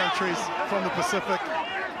 22 countries from the Pacific.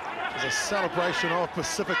 There's a celebration of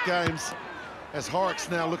Pacific Games as Horrocks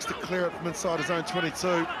now looks to clear it from inside his own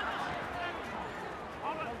 22.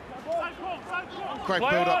 Great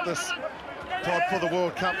build up this pod for the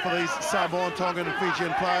World Cup for these Samoan, Tongan and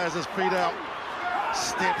Fijian players as Pete out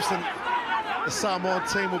steps, and the Samoan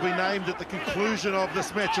team will be named at the conclusion of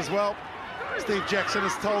this match as well. Steve Jackson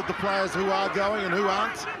has told the players who are going and who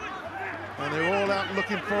aren't, and they're all out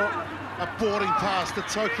looking for a boarding pass to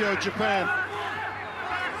Tokyo, Japan.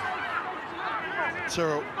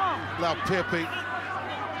 Cyril Laupepe,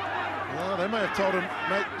 well, they may have told him,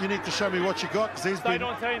 mate, you need to show me what you got, because he's been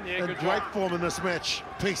in great form in this match.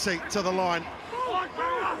 Pisi to the line.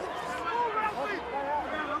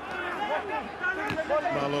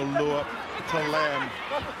 Malolua to Lamb.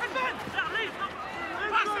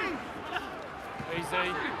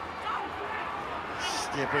 Easy.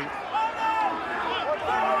 Stepping.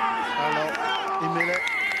 Hello, Emile.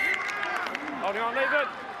 Holding on, leave it.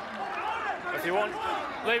 If you want,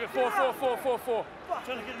 leave it. 4-4-4-4-4.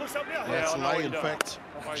 That's Lay, in fact.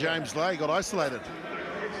 James Lay got isolated.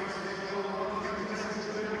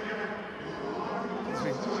 There's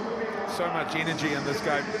been so much energy in this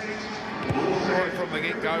game. Right from the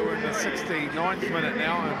get-go, we're in the 69th minute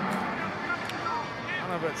now, and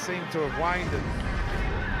none of it seemed to have waned.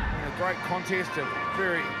 And a great contest, a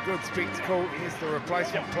very good spectacle. Here's the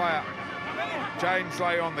replacement player, James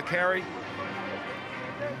Lay, on the carry.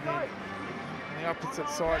 On the opposite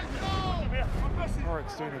side,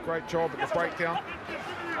 Horrocks doing a great job at the breakdown.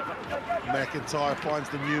 McIntyre finds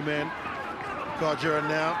the new man. Gojira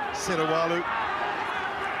now, Setawalu.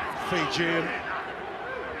 Fijian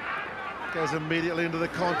goes immediately into the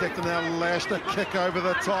contact, and now Lash the kick over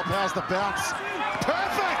the top. How's the bounce?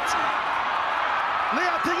 Perfect!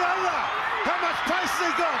 Leotigaia! How much pace has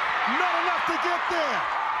he got? Not enough to get there.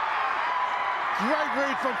 Great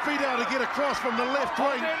read from Fidel to get across from the left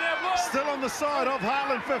wing. Still on the side of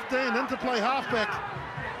Heartland 15. Into play halfback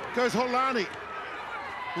goes Holani.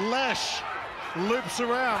 Lash loops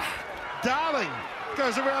around. Darling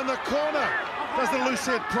goes around the corner. Does the loose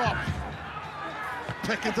head prop.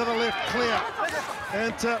 Pick into the left, clear.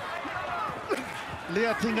 Into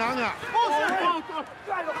Leotinganga.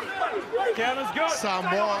 Counter's good.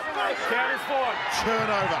 Samoa. Counter's forward.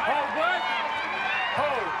 Turnover. Hold back.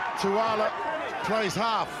 Hold. Tuala plays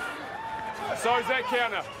half. So's that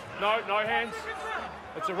counter. No, no hands.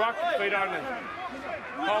 It's a ruck, feet only.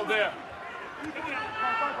 Hold there.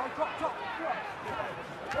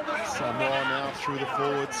 Samoa now through the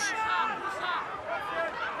forwards.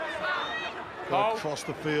 Go across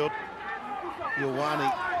the field.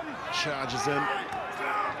 Ioane charges in.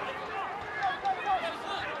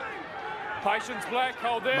 Patience, Black.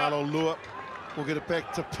 Hold there. Malolua will get it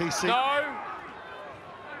back to Pisi. No.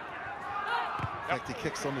 In fact, he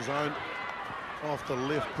kicks on his own off the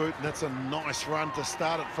left boot, and that's a nice run to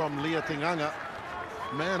start it from Lea Tinganga.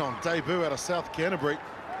 Man on debut out of South Canterbury. You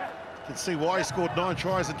can see why he scored 9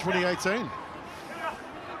 tries in 2018.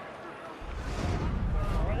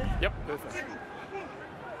 Yep, perfect.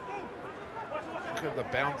 Look at the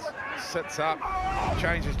bounce, sits up,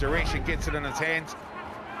 changes direction, gets it in his hands.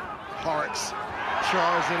 Horrocks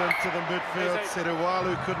tries it into the midfield.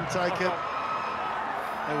 Serualu couldn't take it.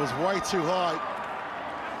 It was way too high.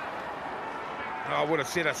 Oh, would have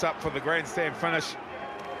set us up for the grandstand finish.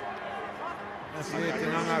 That's Lea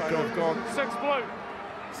Tinganga could have gone 6 blue,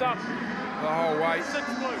 sub. The whole way. 6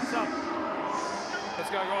 blue, sub. Let's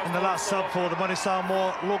go, guys. And the last sub for the MANU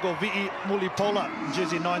Samoa, Logo Vi'i Mulipola,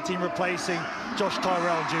 jersey 19, replacing Josh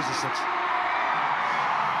Tyrell in jersey 6.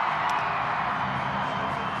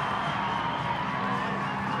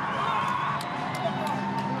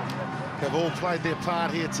 They've all played their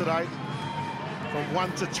part here today, from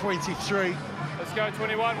 1 to 23. Let's go,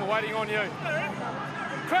 21. We're waiting on you.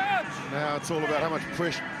 Crouch! Now it's all about how much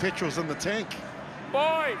petrol's in the tank.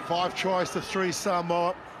 Boy! 5 tries to 3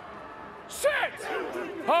 Samoa. Set!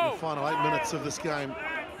 The final 8 minutes of this game.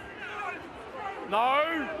 No!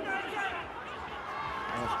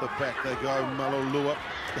 Off the back they go, Malolua.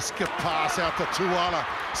 The skip pass out to Tuala.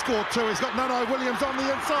 Scored 2. He's got Nono Williams on the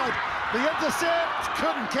inside. The intercept,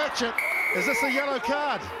 couldn't catch it. Is this a yellow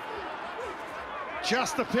card?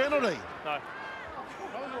 Just a penalty. No.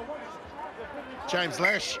 James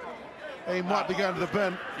Lash, he might be going to the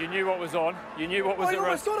bin. You knew what was on. You knew what was at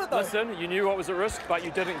risk. Listen, you knew what was at risk, but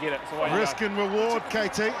you didn't get it. So Risk and reward,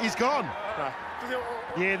 KT. He's gone. No.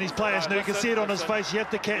 Yeah, and these players know, you can see it on his face, you have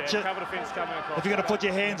to catch it. Cover defence coming across. If you're going to put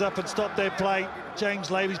your hands up and stop their play, James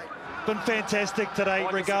Lavy's been fantastic today,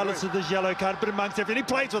 regardless of this yellow card, but amongst everything, he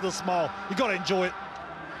plays with a smile. You've got to enjoy it.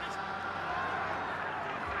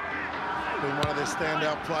 Been one of their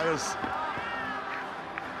standout players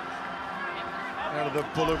out of the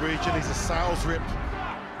Buller region. He's a sales rep.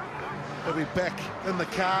 He'll be back in the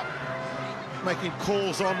car making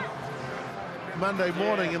calls on Monday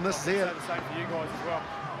morning, and this is it. The same for you guys as well.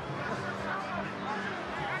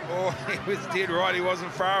 Oh, he was dead right. He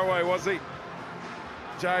wasn't far away, was he?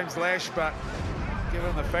 James Lash, but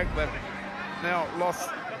given the fact that now lost,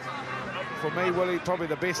 for me, Willie, probably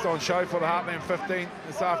the best on show for the Heartland 15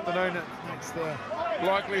 this afternoon. It makes the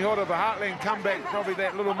likelihood of a Heartland comeback probably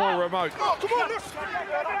that little more remote. Oh, come on,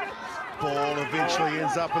 ball eventually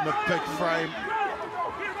ends up in the big frame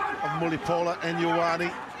of Mulipola and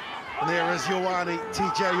Ioane. And there is Ioane,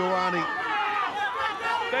 TJ Ioane.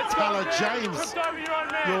 Tala James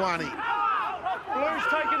Ioane. Blue's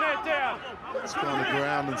taking that down. It's on the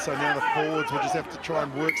ground, and so now the forwards will just have to try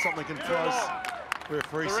and work something in close.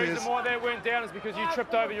 Referee says. The reason why that went down is because you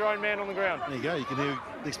tripped over your own man on the ground. There you go, you can hear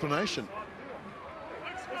the explanation.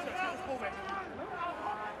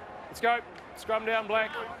 Let's go. Scrum down,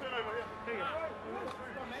 Black.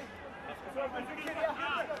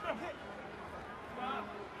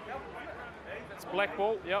 It's black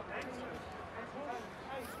ball, yep.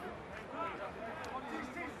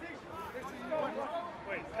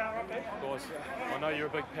 Guys, I know you're a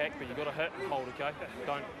big pack, but you've got to hit and hold, okay?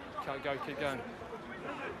 Can't go, keep going.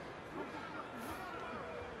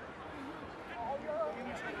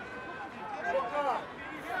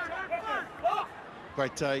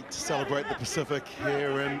 Great day to celebrate the Pacific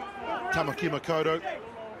here in Tamaki Makaurau.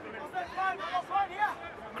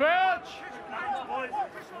 Crouch!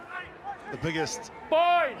 The biggest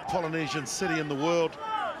Boyd! Polynesian city in the world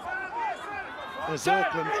is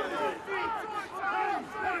Auckland.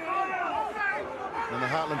 And the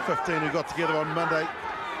Heartland 15 who got together on Monday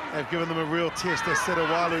have given them a real test as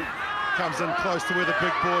Serualu comes in close to where the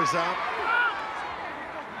big boys are.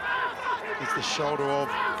 It's the shoulder of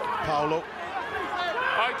Paulo.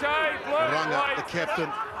 Okay, Ranga, the captain.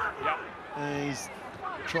 Yep. And he's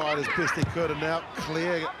tried as best he could, and now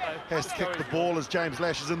Claire has to kick the ball as James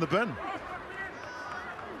Lash is in the bin.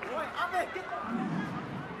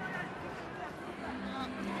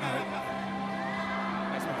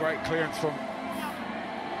 That's a great clearance from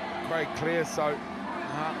Craig Clare, so the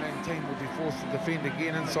Heartland team will be forced to defend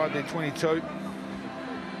again inside their 22.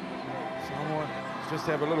 Someone just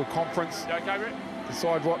have a little conference,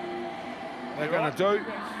 decide what they're going to do,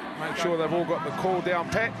 make sure they've all got the call down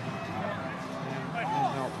pat,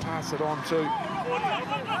 and they'll pass it on to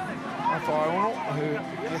Paia'aua, who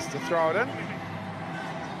has to throw it in.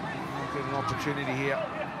 They'll get an opportunity here.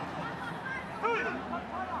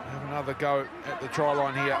 Have another go at the try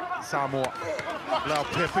line here, Samoa. Lau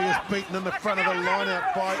Pepe is beaten in the front of the line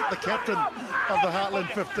out by the captain of the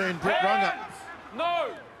Heartland 15, Brett Runga.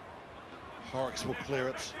 No! Horrocks will clear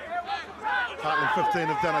it. Heartland 15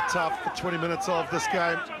 have done it tough for 20 minutes of this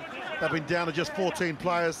game. They've been down to just 14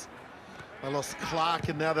 players. They lost Clark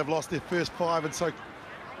and now they've lost their first 5, and so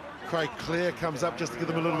Craig Clare comes up just to give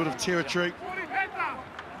them a little bit of territory.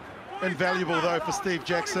 Invaluable though for Steve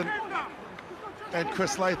Jackson and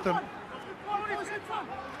Chris Latham.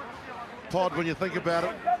 Pod, when you think about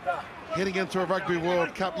it, heading into a Rugby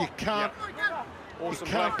World Cup, you can't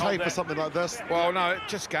pay for something like this. Well, no,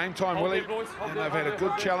 just game time, Willie. And they've had a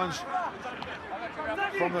good challenge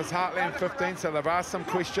from this Heartland 15, so they've asked some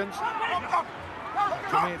questions.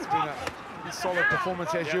 To me, it's been a solid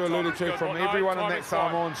performance, as you alluded to, from everyone in that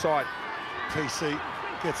Samoan side. Pisi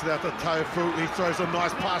gets it out to Tofu. He throws a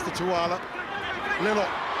nice pass to Tuala. Little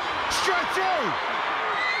straight through.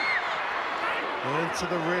 Into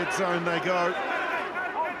the red zone they go.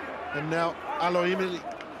 And now Aloimili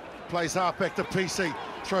plays halfback to Pisi.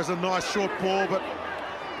 Throws a nice short ball, but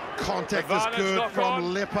contact is good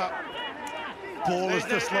from Leper. Ball is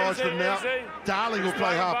dislodged, and now Darling will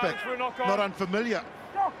play halfback. Not unfamiliar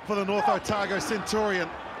for the North Otago Centurion.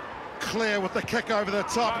 Clare with the kick over the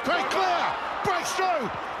top. Great Clare! Breaks through!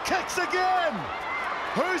 Kicks again!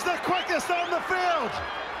 Who's the quickest on the field?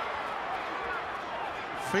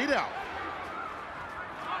 Feet out.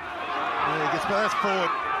 There he gets passed forward.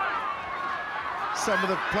 Some of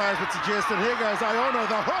the players would suggest, and here goes Iono,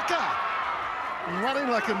 the hooker! Running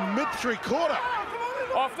like a mid-3-quarter.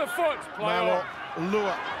 Off the foot. Malo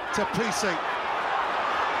Lua to Pisi.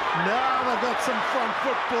 Now they've got some front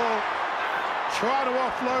football. Try to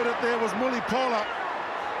offload it. There was Willie Pola,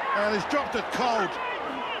 and he's dropped it cold.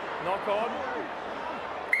 Knock on.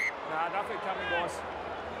 Nah, nothing coming, boys.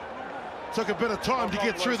 Took a bit of time to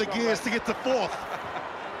get through the gears to get to fourth.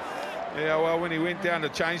 Yeah, well, when he went down to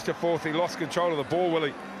change to fourth, he lost control of the ball,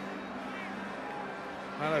 Willie.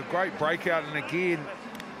 And a great breakout, and again,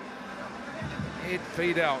 head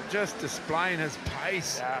feed out, just displaying his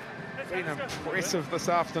pace. Yeah. Been impressive this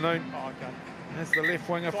afternoon. Oh, okay. That's the left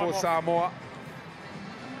winger for Samoa.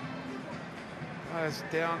 Players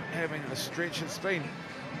down having a stretch. It's been,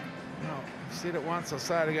 I've said it once, I'll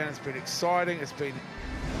say it again, it's been exciting, it's been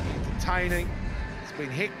entertaining, it's been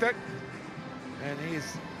hectic. And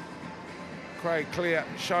here's Craig Clare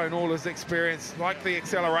showing all his experience, like the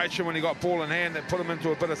acceleration when he got ball in hand that put him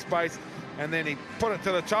into a bit of space, and then he put it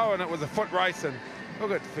to the toe and it was a foot race, and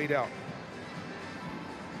look at feet out.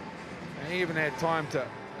 And he even had time to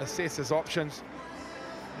assess his options.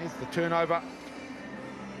 Here's the turnover.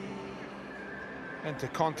 Into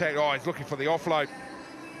contact. Oh, he's looking for the offload.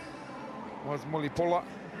 Was Mulipula.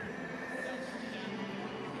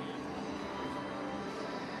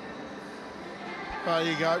 There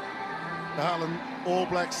you go. The Heartland All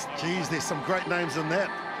Blacks. Geez, there's some great names in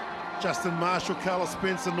that. Justin Marshall, Carlos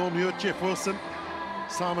Spencer, Norm Hewitt, Jeff Wilson,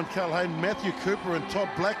 Simon Calhoun, Matthew Cooper, and Todd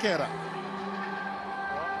Blackadder.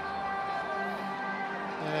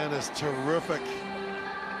 And it's terrific.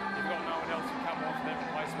 You've got no one else to come off that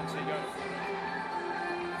replacement, so you go.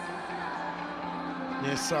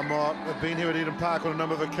 Yes, Samoa have been here at Eden Park on a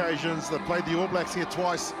number of occasions. They played the All Blacks here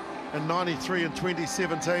twice in '93 and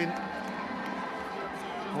 2017.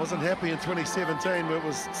 Wasn't happy in 2017, but it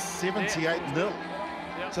was 78-0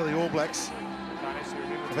 to the All Blacks.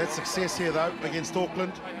 They've had success here, though, against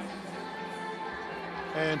Auckland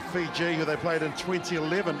and Fiji, who they played in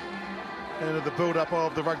 2011, and at the build-up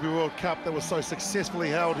of the Rugby World Cup that was so successfully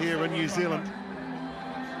held here in New Zealand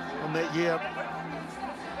in that year.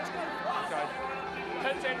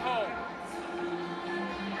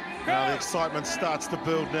 Now the excitement starts to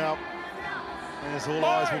build now, as all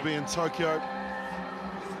eyes will be in Tokyo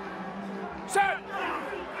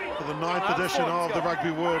for the 9th edition of the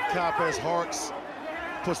Rugby World Cup, as Horrocks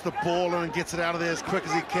puts the ball in and gets it out of there as quick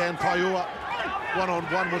as he can. Paia'aua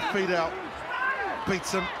one-on-one with feet out,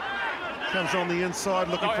 beats him, comes on the inside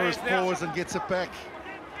looking for his paws and gets it back.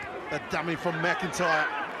 A dummy from McIntyre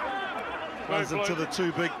runs into the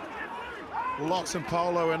two big locks and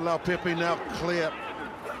Polo and Laupepe. Now Clare,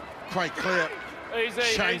 Craig Clare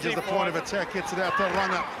changes the point of attack, gets it out to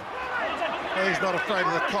Runga. He's not afraid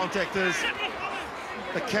of the contact, is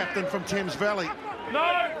the captain from Thames Valley.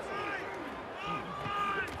 No!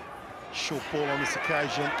 Short ball on this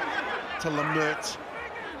occasion to Lemert.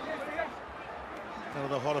 Out of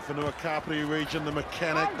the Horowhenua Kapiti region, the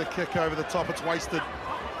mechanic, the kick over the top, it's wasted.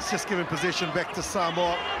 It's just giving possession back to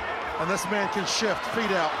Samoa. And this man can shift,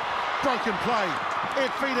 feet out, broken play,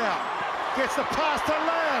 Ed feet out, gets the pass to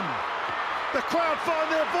Lamb. The crowd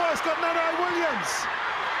find their voice, got Nano Williams.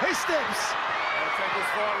 He steps.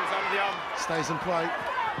 Stays in play.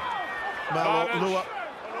 Malo Lua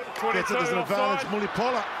gets it as an advantage.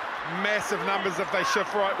 Mulipola. Massive numbers if they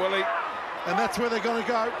shift right, Willie. And that's where they're going to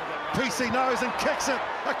go. Pisi knows and kicks it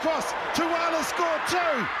across. Tuala scored 2.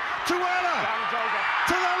 Tuala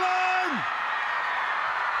to the line.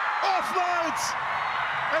 Offloads.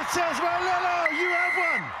 It says, Malilo, you have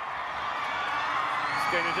one.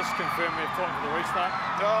 Can you just confirm we have time for the restart?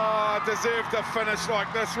 Oh, deserved a finish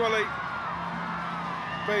like this, Willie.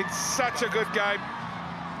 Been such a good game.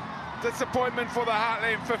 Disappointment for the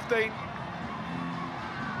Heartland 15.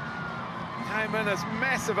 Came in as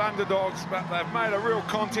massive underdogs, but they've made a real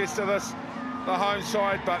contest of this, the home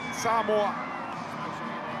side. But Samoa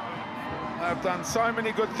have done so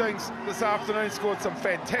many good things this afternoon, scored some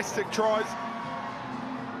fantastic tries.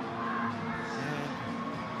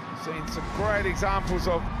 Seen some great examples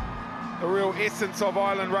of the real essence of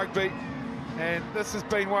island rugby, and this has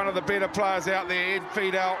been one of the better players out there. Ed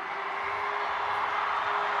Fiedel,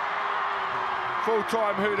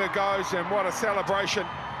 full-time hooter goes, and what a celebration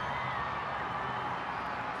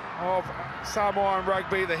of Samoan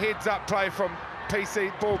rugby. The heads-up play from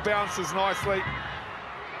Pisi, ball bounces nicely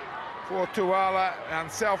for Tuala,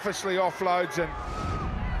 unselfishly offloads, and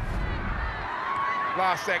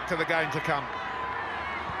last act of the game to come.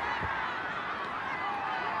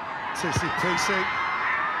 Tusi Pisi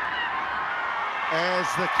as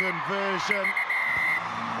the conversion,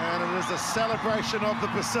 and it is a celebration of the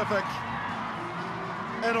Pacific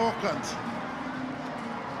in Auckland.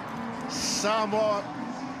 Samoa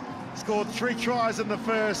scored 3 tries in the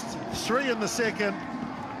first, 3 in the second,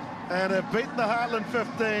 and have beaten the Heartland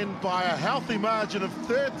 15 by a healthy margin of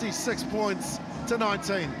 36 points to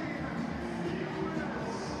 19.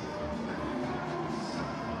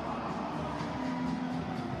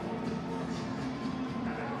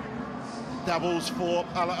 Doubles for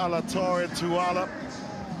Alaalatoa and Tuala.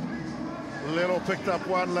 Lelo picked up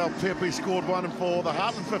 1, Lau Pepe scored 1, and for the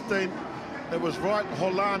Heartland 15, it was Wright,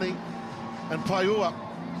 Holani and Paia'aua.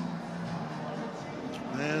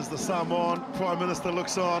 As the Samoan Prime Minister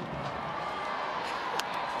looks on.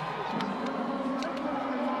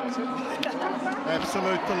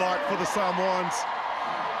 Absolute delight for the Samoans.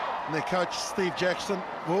 And their coach, Steve Jackson,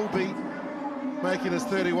 will be making his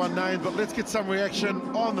 31 name, but let's get some reaction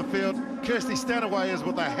on the field. Kirsty Stanaway is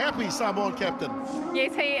with a happy Samoan captain.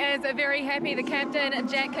 Yes, he is very happy, the captain.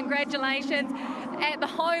 Jack, congratulations at the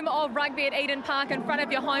home of rugby at Eden Park in front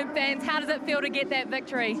of your home fans. How does it feel to get that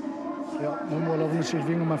victory? Ja, mo la vona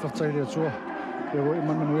silvinga mai fatsai tua. Ke wo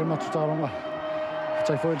man we ma tutaronga.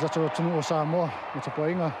 Fatsai foi la tso tunu o Samoa, mo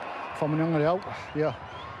tsapoinga, famananga le au. Yeah.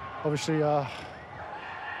 Obviously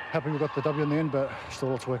happy we got the W in the end, but still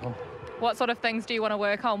lots to work on. What sort of things do you want to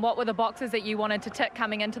work on? What were the boxes that you wanted to tick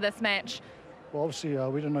coming into this match? Well, obviously,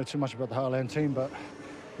 we didn't know too much about the Heartland team, but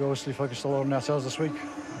we obviously focused a lot on ourselves this week.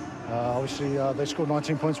 Obviously, they scored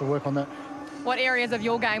 19 points. We'll work on that. What areas of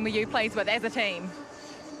your game were you pleased with as a team?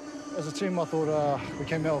 As a team, I thought we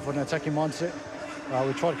came out with an attacking mindset.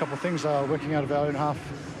 We tried a couple of things, working out of our own half.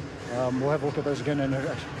 We'll have a look at those again, and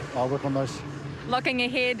I'll work on those. Looking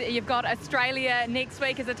ahead, you've got Australia next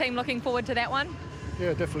week. Is the team looking forward to that one?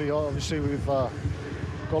 Yeah, definitely. Obviously, we've got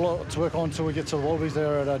a lot to work on until we get to the Wallabies.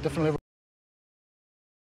 They're at a different level.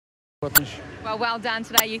 Well done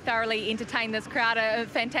today. You thoroughly entertained this crowd. A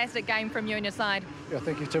fantastic game from you and your side. Yeah,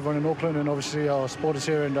 thank you to everyone in Auckland, and obviously our supporters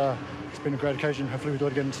here, and it's been a great occasion. Hopefully we do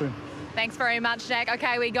it again soon. Thanks very much, Jack.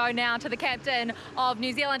 OK, we go now to the captain of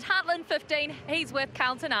New Zealand Heartland 15. He's with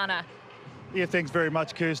Carlton Ana. Yeah, thanks very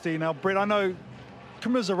much, Kirsty. Now, Brett, I know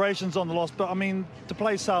commiserations on the loss, but, I mean, to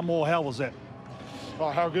play Samoa, how was that? Oh,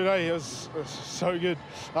 how good, eh? It was so good.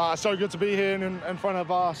 So good to be here in front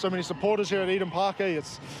of so many supporters here at Eden Park, eh?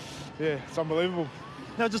 It's unbelievable.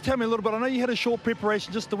 Now, just tell me a little bit. I know you had a short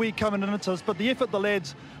preparation just the week coming into this, but the effort the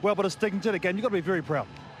lads were able to stick into the game, you've got to be very proud.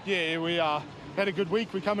 Yeah, we had a good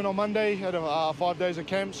week. We come in on Monday, had 5 days of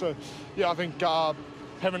camp, so yeah, I think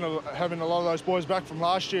having a lot of those boys back from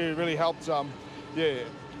last year really helped.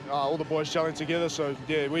 All the boys gelling together, so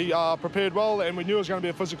yeah, we prepared well, and we knew it was going to be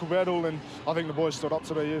a physical battle, and I think the boys stood up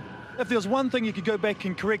today. Yeah. If there was one thing you could go back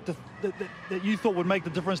and correct that you thought would make the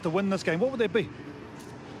difference to win this game, what would that be?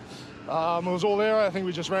 It was all there. I think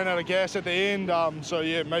we just ran out of gas at the end, so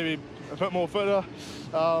yeah, maybe a bit more fitter.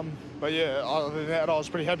 But yeah, other than that, I was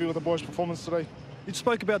pretty happy with the boys' performance today. You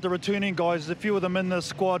spoke about the returning guys, a few of them in the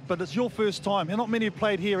squad, but it's your first time. Not many have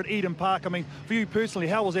played here at Eden Park. I mean, for you personally,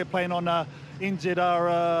 how was that playing on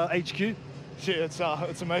NZR HQ? Yeah,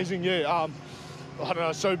 it's amazing. Yeah, I don't know,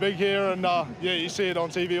 it's so big here, and yeah, you see it on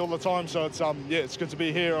TV all the time. So it's it's good to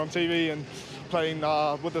be here on TV and playing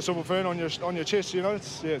with the silver fern on your chest. You know,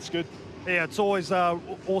 it's good. Yeah, it's always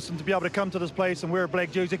awesome to be able to come to this place and wear a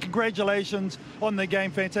black jersey. Congratulations on the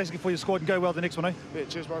game, fantastic for your squad, and go well the next one, eh? Yeah,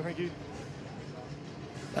 cheers, bro. Thank you.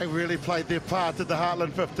 They really played their part at the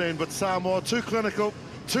Heartland 15, but Samoa too clinical,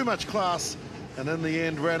 too much class, and in the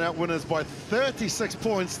end ran out winners by 36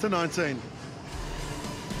 points to 19.